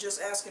 Or do you just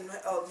ask him,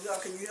 oh,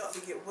 God, can you help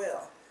me get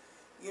well?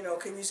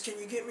 Can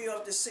you get me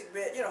off this sick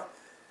bed?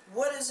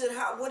 What is it?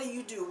 What do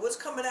you do? What's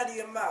coming out of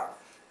your mouth?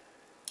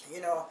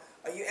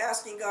 Are you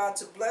asking God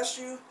to bless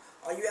you?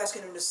 Are you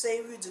asking him to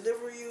save you,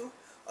 deliver you?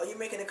 Are you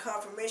making a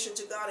confirmation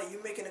to God? Are you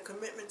making a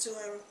commitment to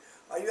him?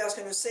 Are you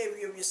asking him to save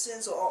you of your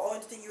sins? Or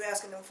only thing you're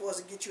asking him for is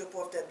to get you up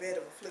off that bed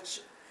of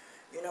affliction?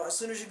 As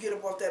soon as you get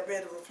up off that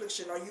bed of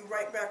affliction, are you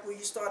right back where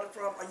you started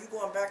from? Are you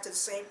going back to the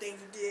same thing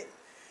you did?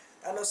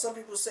 I know some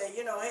people say,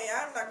 hey,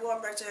 I'm not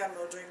going back to have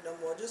no drink no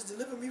more. Just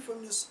deliver me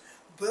from this,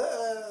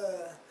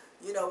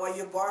 while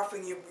you're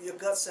barfing your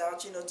guts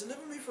out,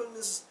 deliver me from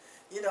this,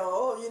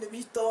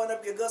 be throwing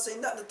up your guts.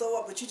 Ain't nothing to throw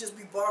up, but you just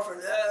be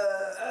barfing,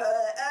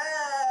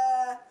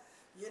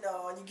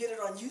 and you get it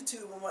on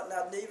YouTube and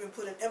whatnot, and they even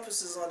put an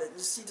emphasis on it, and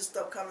you see the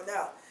stuff coming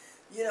out,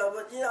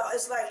 but,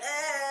 it's like,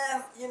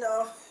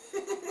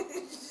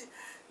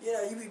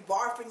 you be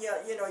barfing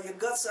your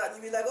guts out, and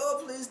you be like,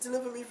 oh, please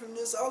deliver me from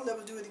this, I'll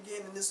never do it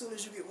again, and as soon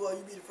as you get well,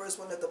 you be the first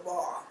one at the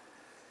bar.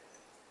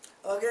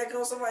 Okay,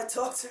 come somebody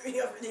talk to me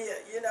up in here,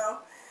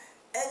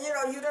 And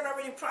you done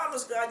already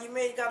promised God, you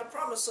got a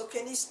promise, so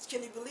can he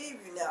believe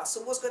you now?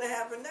 So what's going to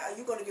happen now?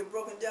 You're going to get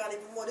broken down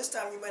even more. This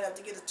time you might have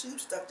to get a tube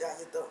stuck down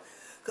your throat.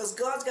 Because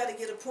God's got to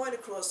get a point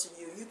across to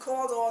you. You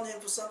called on him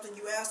for something,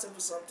 you asked him for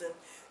something,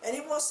 and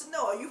he wants to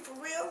know, are you for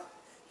real?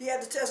 He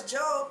had to test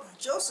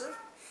Joseph.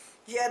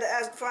 He had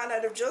to find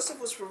out if Joseph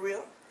was for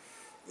real,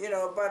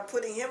 by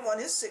putting him on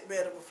his sick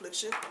bed of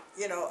affliction.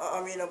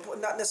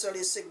 Not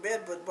necessarily a sick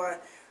bed, but by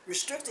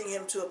restricting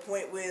him to a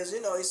point where,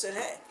 he said,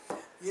 hey,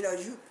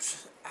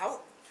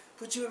 I'll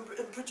put you in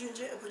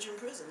jail, put you in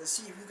prison, and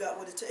see if you got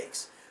what it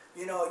takes.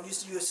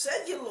 You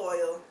said you're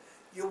loyal,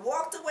 you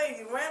walked away,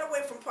 you ran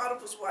away from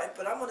Potiphar's wife,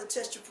 but I'm going to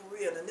test you for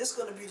real, and this is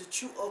going to be the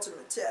true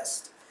ultimate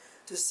test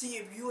to see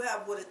if you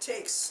have what it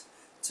takes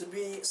to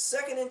be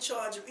second in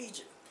charge of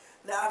Egypt.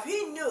 Now, if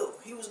he knew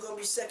he was going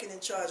to be second in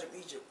charge of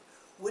Egypt,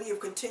 would he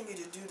have continued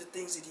to do the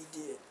things that he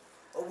did,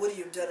 or would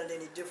he have done it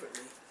any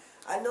differently?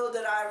 I know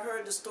that I've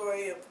heard the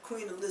story of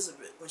Queen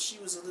Elizabeth. When she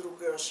was a little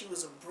girl, she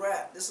was a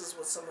brat. This is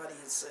what somebody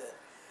had said.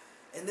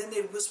 And then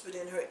they whispered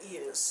in her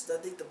ears, I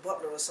think the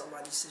butler or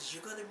somebody says,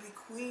 you're going to be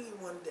queen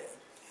one day.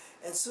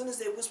 And as soon as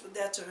they whispered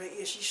that to her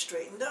ear, she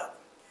straightened up.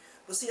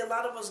 But see, a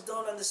lot of us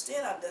don't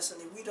understand our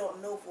destiny. We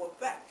don't know for a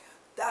fact.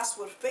 That's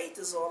what faith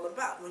is all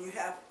about. When you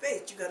have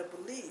faith, you got to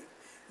believe.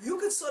 You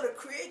can sort of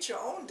create your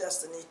own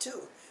destiny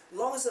too, as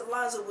long as it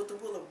lines up with the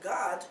will of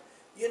God,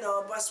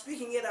 by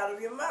speaking it out of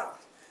your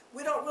mouth.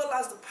 We don't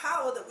realize the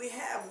power that we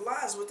have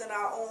lies within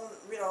our own,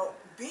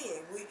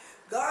 being.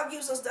 God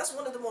gives us, that's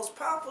one of the most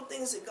powerful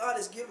things that God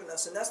has given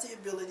us, and that's the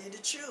ability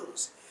to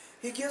choose.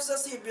 He gives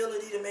us the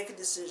ability to make a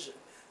decision.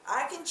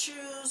 I can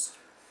choose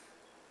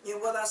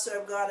whether I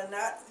serve God or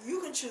not.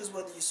 You can choose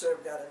whether you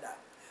serve God or not.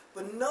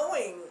 But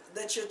knowing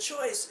that your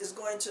choice is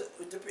going to,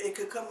 it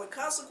could come with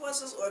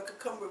consequences or it could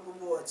come with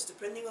rewards,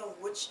 depending on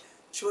which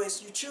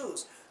choice you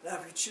choose. Now,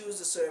 if you choose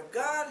to serve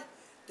God,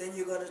 then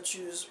you're going to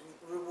choose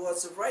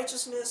rewards of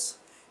righteousness.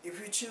 If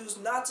you choose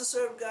not to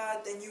serve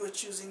God, then you are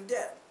choosing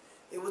death.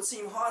 It would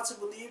seem hard to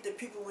believe that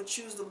people would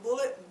choose the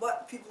bullet,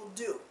 but people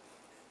do.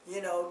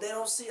 They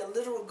don't see a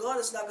literal gun.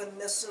 It's not going to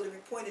necessarily be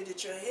pointed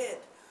at your head,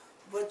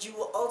 but you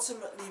will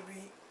ultimately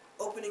be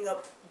opening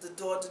up the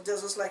door to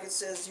death, just like it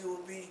says you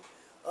will be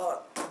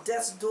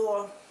death's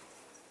door.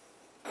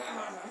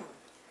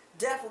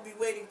 Death will be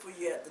waiting for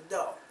you at the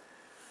door.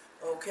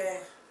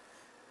 Okay?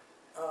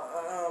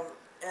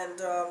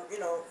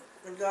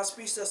 When God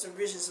speaks to us in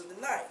visions of the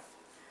night.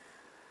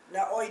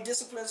 Now, or He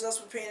disciplines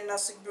us with pain in our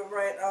sick, but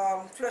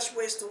flesh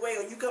wastes away,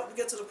 or you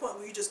get to the point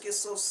where you just get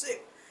so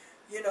sick,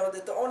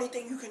 that the only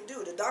thing you can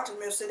do, the doctor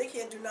may have said they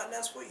can't do nothing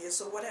else for you.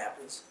 So what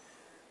happens?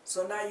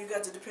 So now you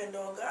got to depend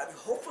on God.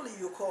 Hopefully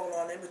you'll call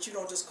on Him, but you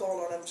don't just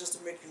call on Him just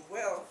to make you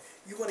well.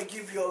 You want to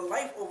give your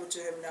life over to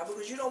Him now,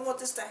 because you don't want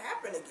this to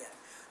happen again.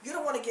 You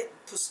don't want to get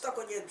stuck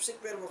on your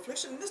sick bed of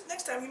affliction. This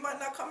next time you might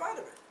not come out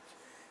of it.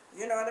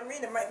 You know what I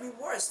mean? It might be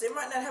worse. They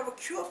might not have a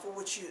cure for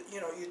what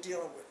you're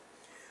dealing with.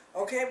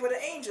 Okay, but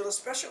an angel, a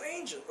special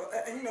angel,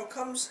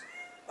 comes,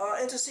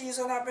 intercedes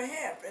on our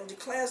behalf and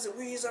declares that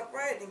we is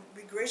upright, and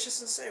be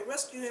gracious and say,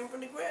 rescue him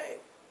from the grave.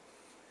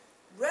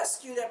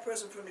 Rescue that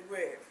person from the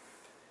grave.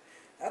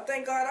 I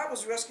thank God I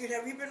was rescued.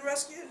 Have you been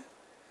rescued?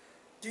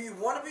 Do you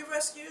want to be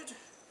rescued?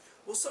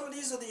 Well, some of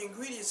these are the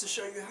ingredients to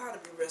show you how to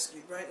be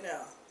rescued right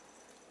now.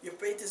 Your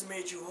faith has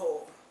made you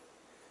whole.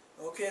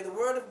 Okay, the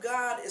Word of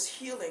God is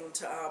healing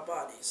to our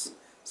bodies.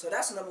 So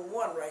that's number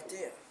one right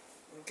there.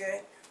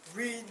 Okay?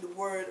 Read the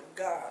Word of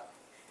God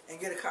and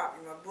get a copy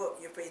of my book,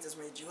 Your Faith Has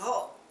Made You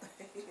Whole.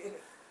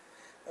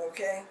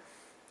 Okay?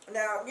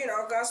 Now,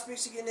 God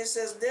speaks again. It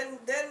says, then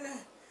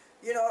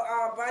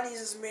our bodies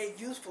is made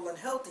youthful and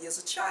healthy as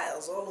a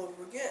child's all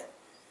over again.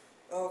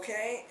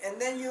 Okay?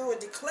 And then you would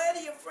declare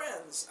to your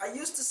friends, I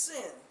used to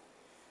sin,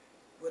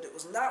 but it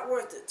was not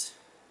worth it.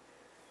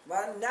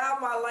 Now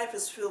my life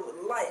is filled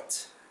with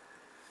light.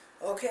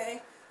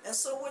 Okay? And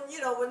so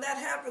when that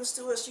happens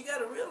to us, you got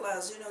to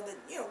realize,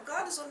 that,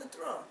 God is on the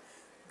throne.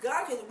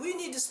 We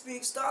need to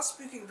start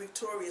speaking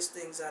victorious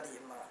things out of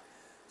your mouth.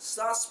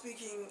 Start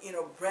speaking,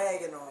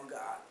 bragging on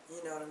God.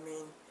 You know what I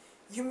mean?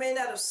 You may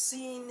not have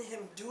seen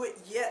Him do it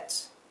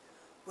yet,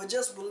 but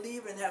just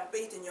believe and have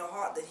faith in your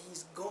heart that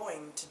He's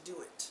going to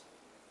do it.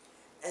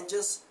 And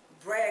just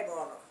brag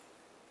on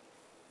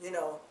Him.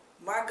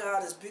 My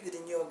God is bigger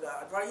than your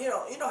God, right? You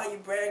know how you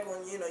brag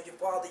on, your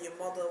father, your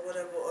mother, or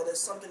whatever, or there's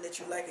something that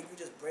you like and you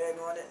just brag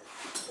on it,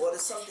 or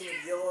there's something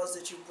of yours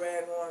that you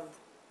brag on.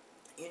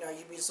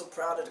 You be so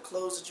proud of the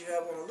clothes that you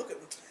have on. Look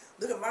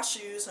at my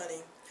shoes,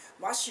 honey.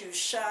 My shoes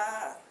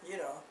shine.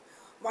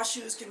 My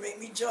shoes can make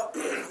me jump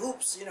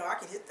hoops. I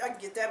can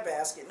get that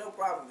basket, no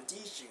problem with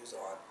these shoes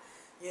on.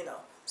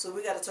 So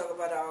we got to talk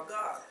about our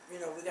God.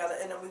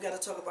 We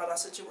got to talk about our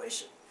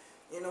situation.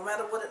 No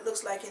matter what it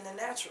looks like in the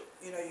natural,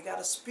 you got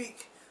to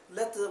speak.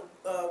 Let the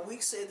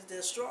weak say that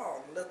they're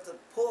strong. Let the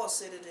poor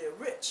say that they're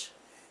rich.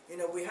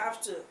 We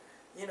have to,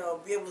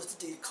 be able to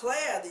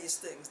declare these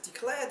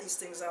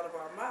things out of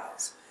our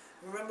mouths.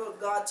 Remember,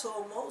 God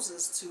told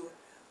Moses to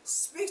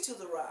speak to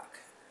the rock,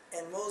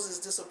 and Moses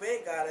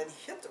disobeyed God and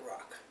he hit the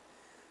rock.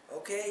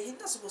 Okay, he's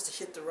not supposed to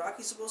hit the rock.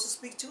 He's supposed to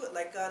speak to it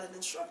like God had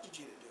instructed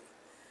you to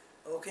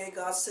do. Okay,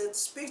 God said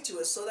speak to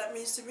it. So that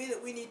means to me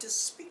that we need to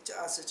speak to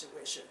our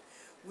situation.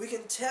 We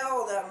can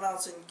tell that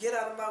mountain, get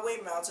out of my way,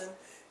 mountain,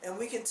 and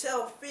we can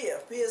tell fear.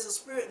 Fear is a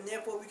spirit, and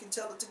therefore we can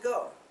tell it to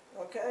go.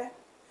 Okay?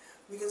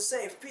 We can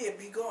say, fear,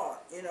 be gone.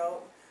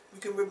 We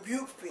can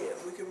rebuke fear.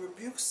 We can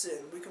rebuke sin.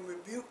 We can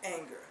rebuke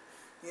anger.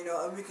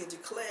 And we can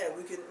declare.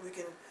 We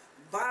can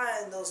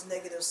bind those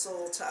negative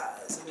soul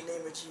ties in the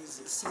name of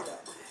Jesus.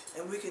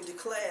 And we can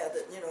declare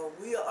that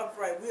we are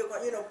upright. We are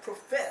going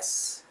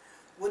profess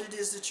what it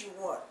is that you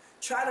want.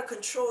 Try to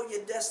control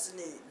your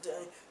destiny,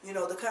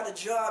 the kind of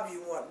job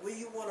you want, where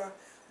you want to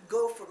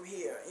go from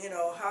here,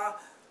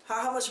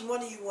 how much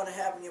money you want to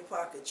have in your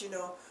pocket,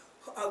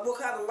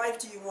 what kind of life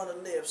do you want to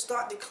live.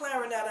 Start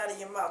declaring that out of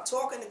your mouth,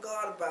 talking to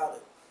God about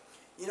it,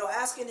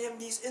 asking Him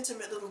these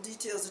intimate little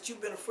details that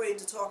you've been afraid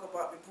to talk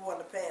about before in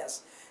the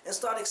past, and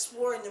start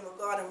exploring them with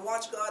God and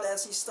watch God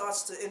as He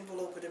starts to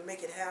envelope it and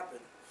make it happen.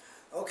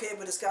 Okay,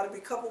 but it's got to be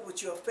coupled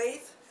with your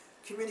faith,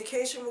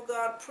 communication with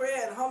God,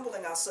 prayer, and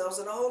humbling ourselves,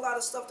 and a whole lot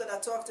of stuff that I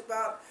talked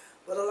about.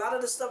 But a lot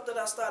of the stuff that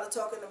I started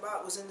talking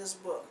about was in this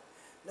book.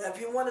 Now, if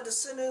you're one of the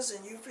sinners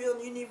and you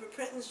feel you need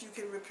repentance, you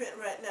can repent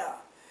right now.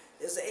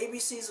 It's the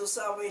ABCs of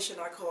salvation,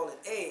 I call it.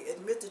 A,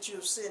 admit that you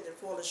have sinned and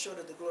fallen short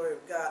of the glory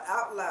of God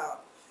out loud.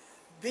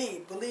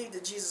 B, believe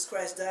that Jesus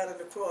Christ died on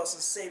the cross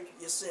and saved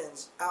your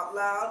sins out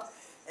loud.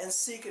 and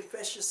seek and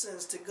confess your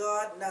sins to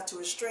God, not to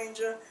a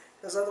stranger,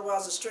 because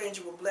otherwise a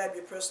stranger will blab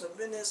your personal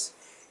business,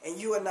 and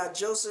you are not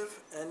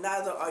Joseph, and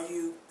neither are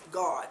you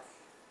God.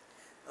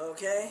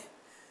 Okay?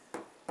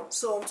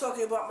 So I'm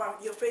talking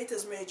about your faith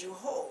has made you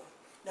whole.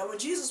 Now when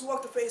Jesus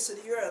walked the face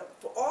of the earth,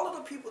 for all of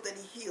the people that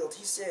he healed,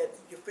 he said,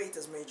 your faith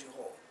has made you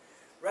whole.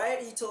 Right?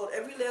 He told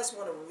every last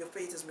one of them, your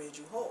faith has made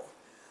you whole.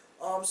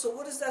 So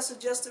what does that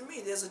suggest to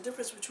me? There's a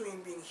difference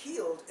between being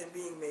healed and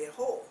being made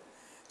whole.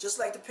 Just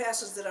like the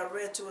passage that I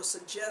read to us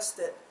suggests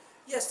that,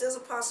 yes, there's a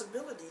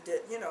possibility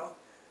that,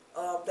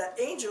 that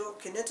angel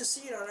can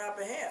intercede on our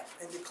behalf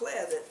and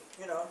declare that,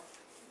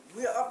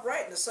 we are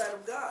upright in the sight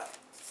of God.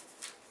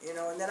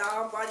 And then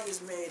our body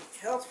is made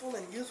healthful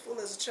and youthful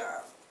as a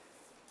child.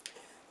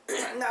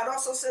 Now it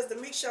also says the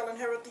meek shall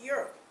inherit the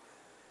earth.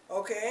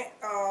 Okay,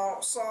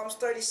 Psalms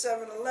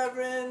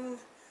 37:11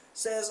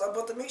 says,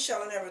 but the meek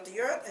shall inherit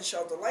the earth and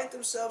shall delight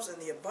themselves in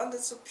the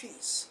abundance of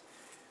peace.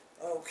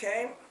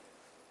 Okay,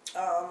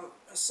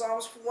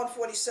 Psalms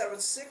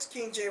 147:6,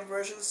 King James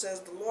Version says,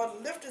 the Lord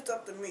lifteth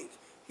up the meek.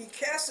 He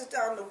casteth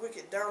down the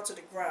wicked down to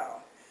the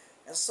ground.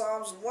 And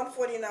Psalms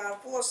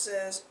 149:4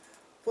 says,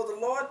 for the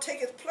Lord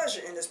taketh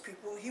pleasure in his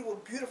people. He will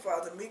beautify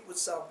the meek with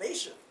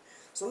salvation.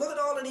 So look at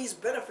all of these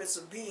benefits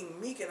of being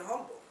meek and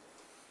humble.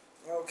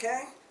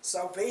 Okay?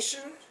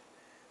 Salvation,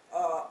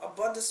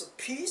 abundance of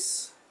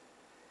peace.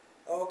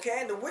 Okay?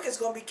 And the wicked's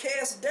going to be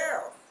cast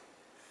down.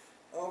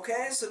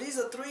 Okay? So these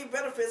are three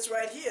benefits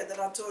right here that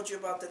I told you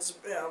about that's,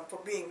 for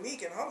being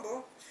meek and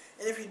humble.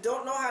 And if you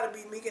don't know how to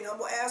be meek and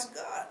humble, ask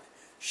God.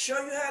 Show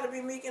you how to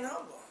be meek and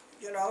humble.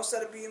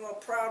 Instead of being all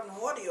proud and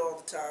haughty all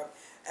the time,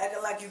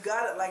 acting like you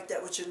got it like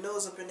that with your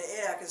nose up in the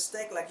air, I can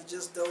stink like you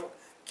just don't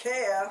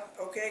care.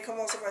 Okay, come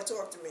on, somebody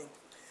talk to me.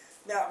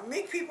 Now,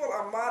 meek people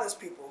are modest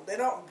people. They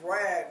don't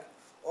brag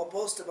or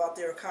boast about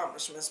their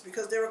accomplishments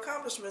because their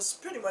accomplishments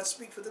pretty much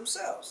speak for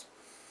themselves.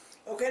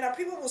 Okay, now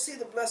people will see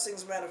the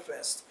blessings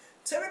manifest.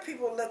 Timid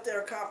people let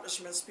their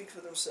accomplishments speak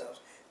for themselves.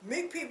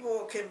 Meek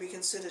people can be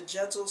considered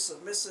gentle,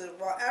 submissive,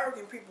 while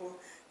arrogant people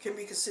can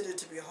be considered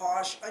to be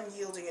harsh,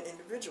 unyielding, and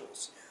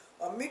individuals.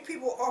 Meek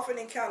people often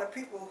encounter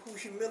people who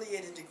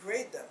humiliate and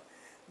degrade them.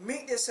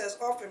 Meekness has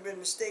often been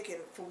mistaken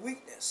for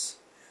weakness,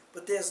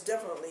 but there's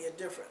definitely a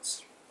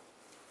difference.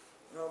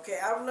 Okay,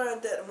 I've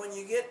learned that when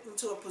you get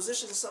into a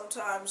position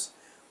sometimes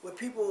where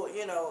people,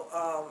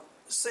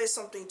 say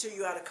something to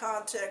you out of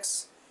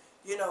context,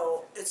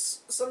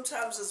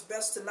 sometimes it's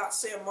best to not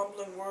say a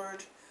mumbling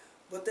word,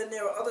 but then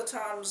there are other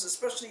times,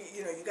 especially,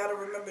 you got to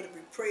remember to be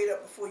prayed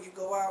up before you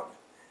go out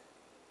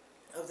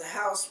of the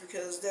house,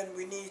 because then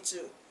we need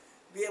to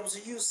be able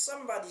to use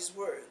somebody's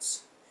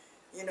words.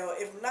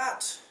 If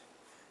not,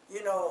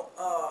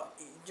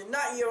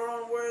 not your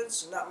own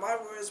words, not my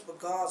words, but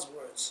God's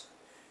words.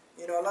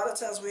 A lot of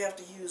times we have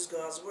to use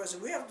God's words,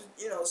 and we have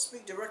to,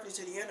 speak directly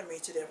to the enemy,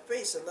 to their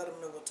face, and let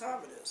them know what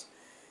time it is.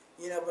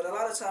 But a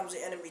lot of times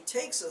the enemy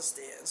takes us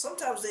there, and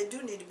sometimes they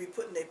do need to be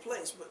put in their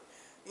place, but,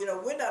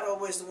 we're not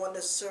always the one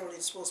necessarily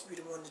supposed to be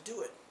the one to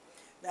do it.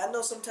 Now, I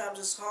know sometimes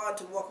it's hard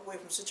to walk away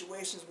from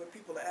situations where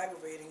people are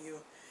aggravating you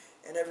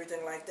and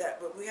everything like that,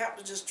 but we have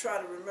to just try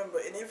to remember,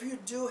 and if you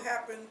do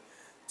happen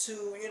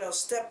to,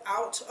 step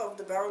out of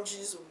the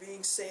boundaries of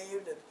being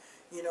saved, and,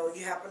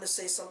 you happen to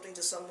say something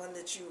to someone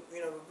that you,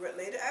 regret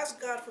later, ask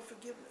God for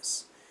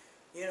forgiveness.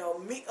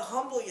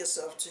 Humble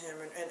yourself to him,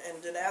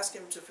 and then ask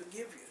him to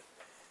forgive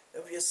you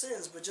of your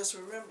sins. But just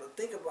remember,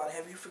 think about it.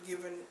 Have you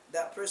forgiven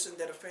that person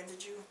that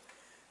offended you?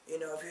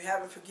 If you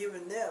haven't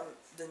forgiven them,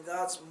 then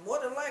God's more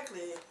than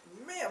likely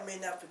may or may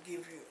not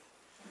forgive you.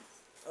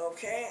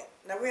 Okay?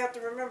 Now we have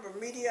to remember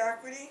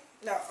mediocrity.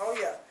 Now,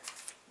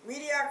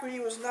 mediocrity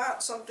was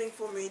not something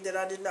for me that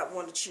I did not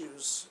want to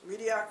choose.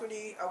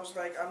 Mediocrity, I was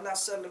like, I'm not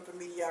settling for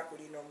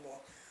mediocrity no more.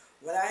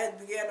 When I had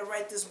began to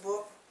write this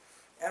book,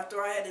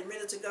 after I had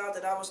admitted to God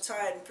that I was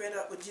tired and fed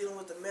up with dealing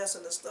with the mess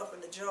and the stuff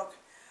and the junk,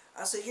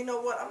 I said, you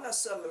know what, I'm not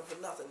settling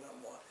for nothing no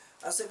more.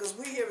 I said, because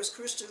we here as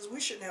Christians, we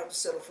shouldn't have to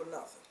settle for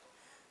nothing.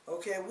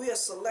 Okay, we are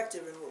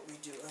selective in what we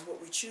do and what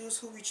we choose,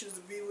 who we choose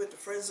to be with, the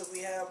friends that we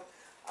have,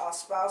 our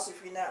spouse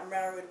if you're not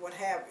married, what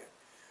have you.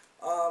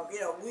 I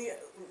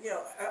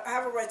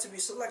have a right to be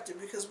selective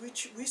because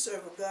we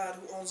serve a God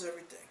who owns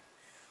everything.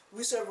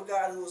 We serve a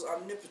God who is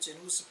omnipotent,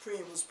 who's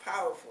supreme, who's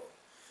powerful.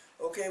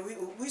 Okay,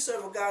 we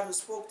serve a God who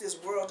spoke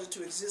this world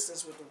into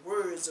existence with the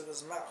words of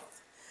his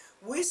mouth.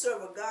 We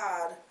serve a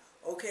God,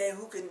 okay,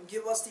 who can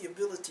give us the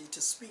ability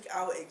to speak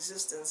our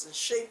existence and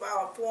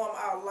form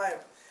our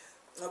life.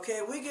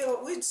 Okay, we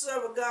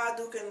serve a God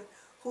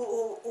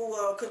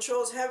who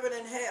controls heaven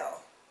and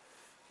hell.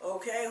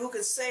 Okay, who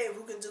can save,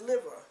 who can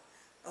deliver,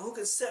 who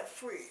can set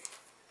free.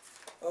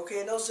 Okay,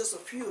 and those are just a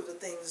few of the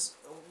things,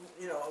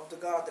 of the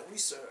God that we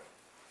serve.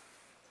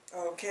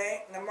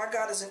 Okay, now my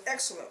God is an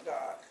excellent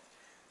God.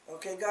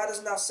 Okay, God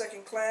is not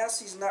second class.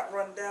 He's not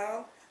run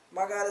down.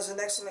 My God is an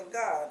excellent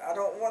God. I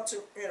don't want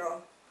to,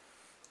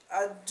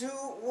 I do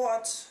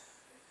want,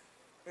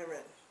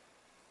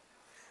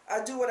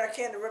 I do what I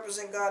can to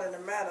represent God in a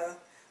manner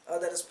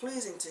that is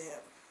pleasing to him.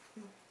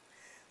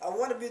 I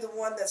want to be the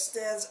one that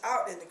stands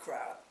out in the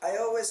crowd. I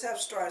always have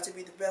strived to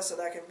be the best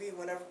that I can be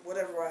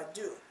whatever I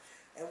do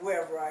and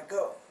wherever I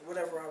go,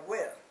 whatever I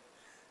wear.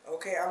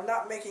 Okay, I'm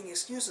not making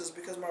excuses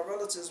because my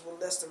relatives were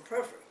less than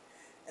perfect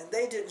and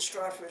they didn't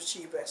strive to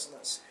achieve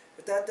excellence.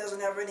 But that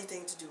doesn't have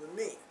anything to do with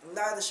me.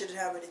 Neither should it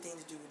have anything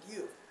to do with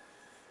you.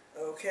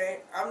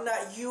 Okay, I'm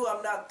not you,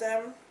 I'm not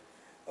them.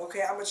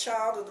 Okay, I'm a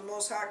child of the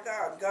Most High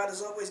God. God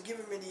has always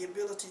given me the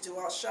ability to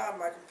outshine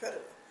my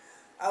competitor.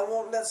 I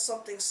won't let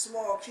something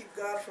small keep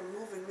God from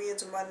moving me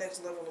into my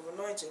next level of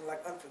anointing,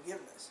 like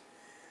unforgiveness.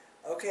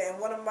 Okay, in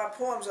one of my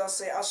poems I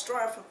say, I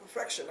strive for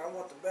perfection. I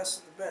want the best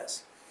of the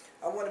best.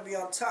 I want to be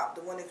on top,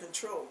 the one in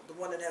control, the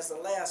one that has the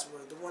last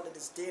word, the one that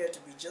is dared to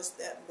be just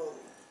that bold.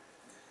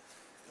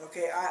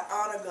 Okay, I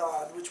honor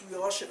God, which we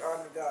all should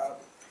honor God.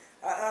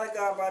 I honor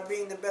God by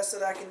being the best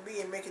that I can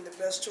be and making the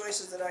best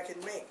choices that I can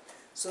make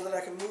so that I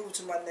can move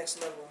to my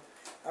next level.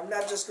 I'm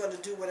not just going to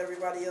do what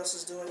everybody else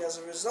is doing. As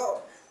a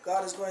result,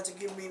 God is going to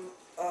give me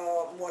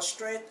more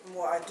strength,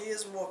 more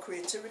ideas, more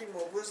creativity,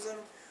 more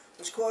wisdom,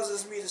 which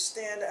causes me to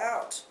stand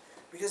out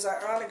because I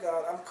honor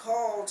God. I'm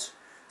called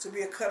to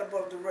be a cut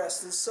above the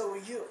rest, and so are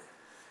you.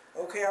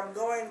 Okay, I'm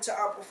going to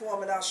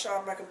outperform and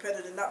outshine my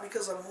competitor, not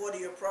because I'm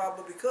haughty or proud,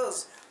 but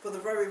because for the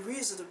very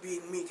reason of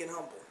being meek and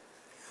humble.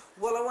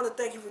 Well, I want to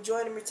thank you for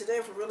joining me today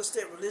for Real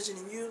Estate, Religion,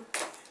 and You.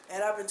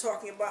 And I've been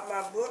talking about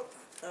my book,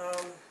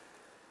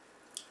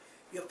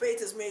 Your Faith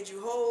Has Made You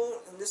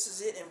Whole, and this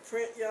is it in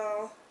print,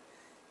 y'all.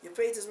 Your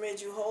Faith Has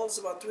Made You Whole. It's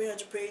about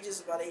 300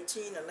 pages, about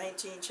 18 or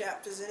 19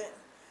 chapters in it.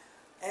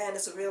 And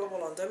it's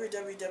available on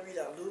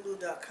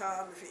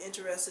www.lulu.com. If you're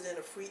interested in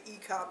a free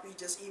e-copy,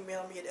 just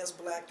email me at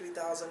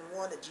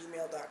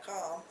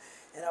sblack3001@gmail.com,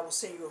 and I will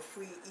send you a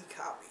free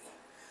e-copy.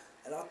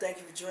 And I'll thank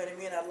you for joining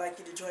me, and I'd like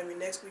you to join me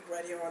next week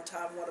right here on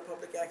Time Warner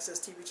Public Access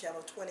TV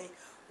Channel 20,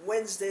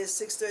 Wednesdays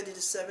 6:30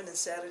 to 7, and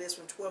Saturdays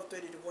from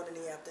 12:30 to 1 in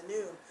the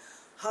afternoon.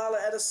 Holla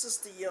at a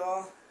sister,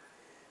 y'all.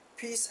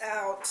 Peace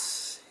out.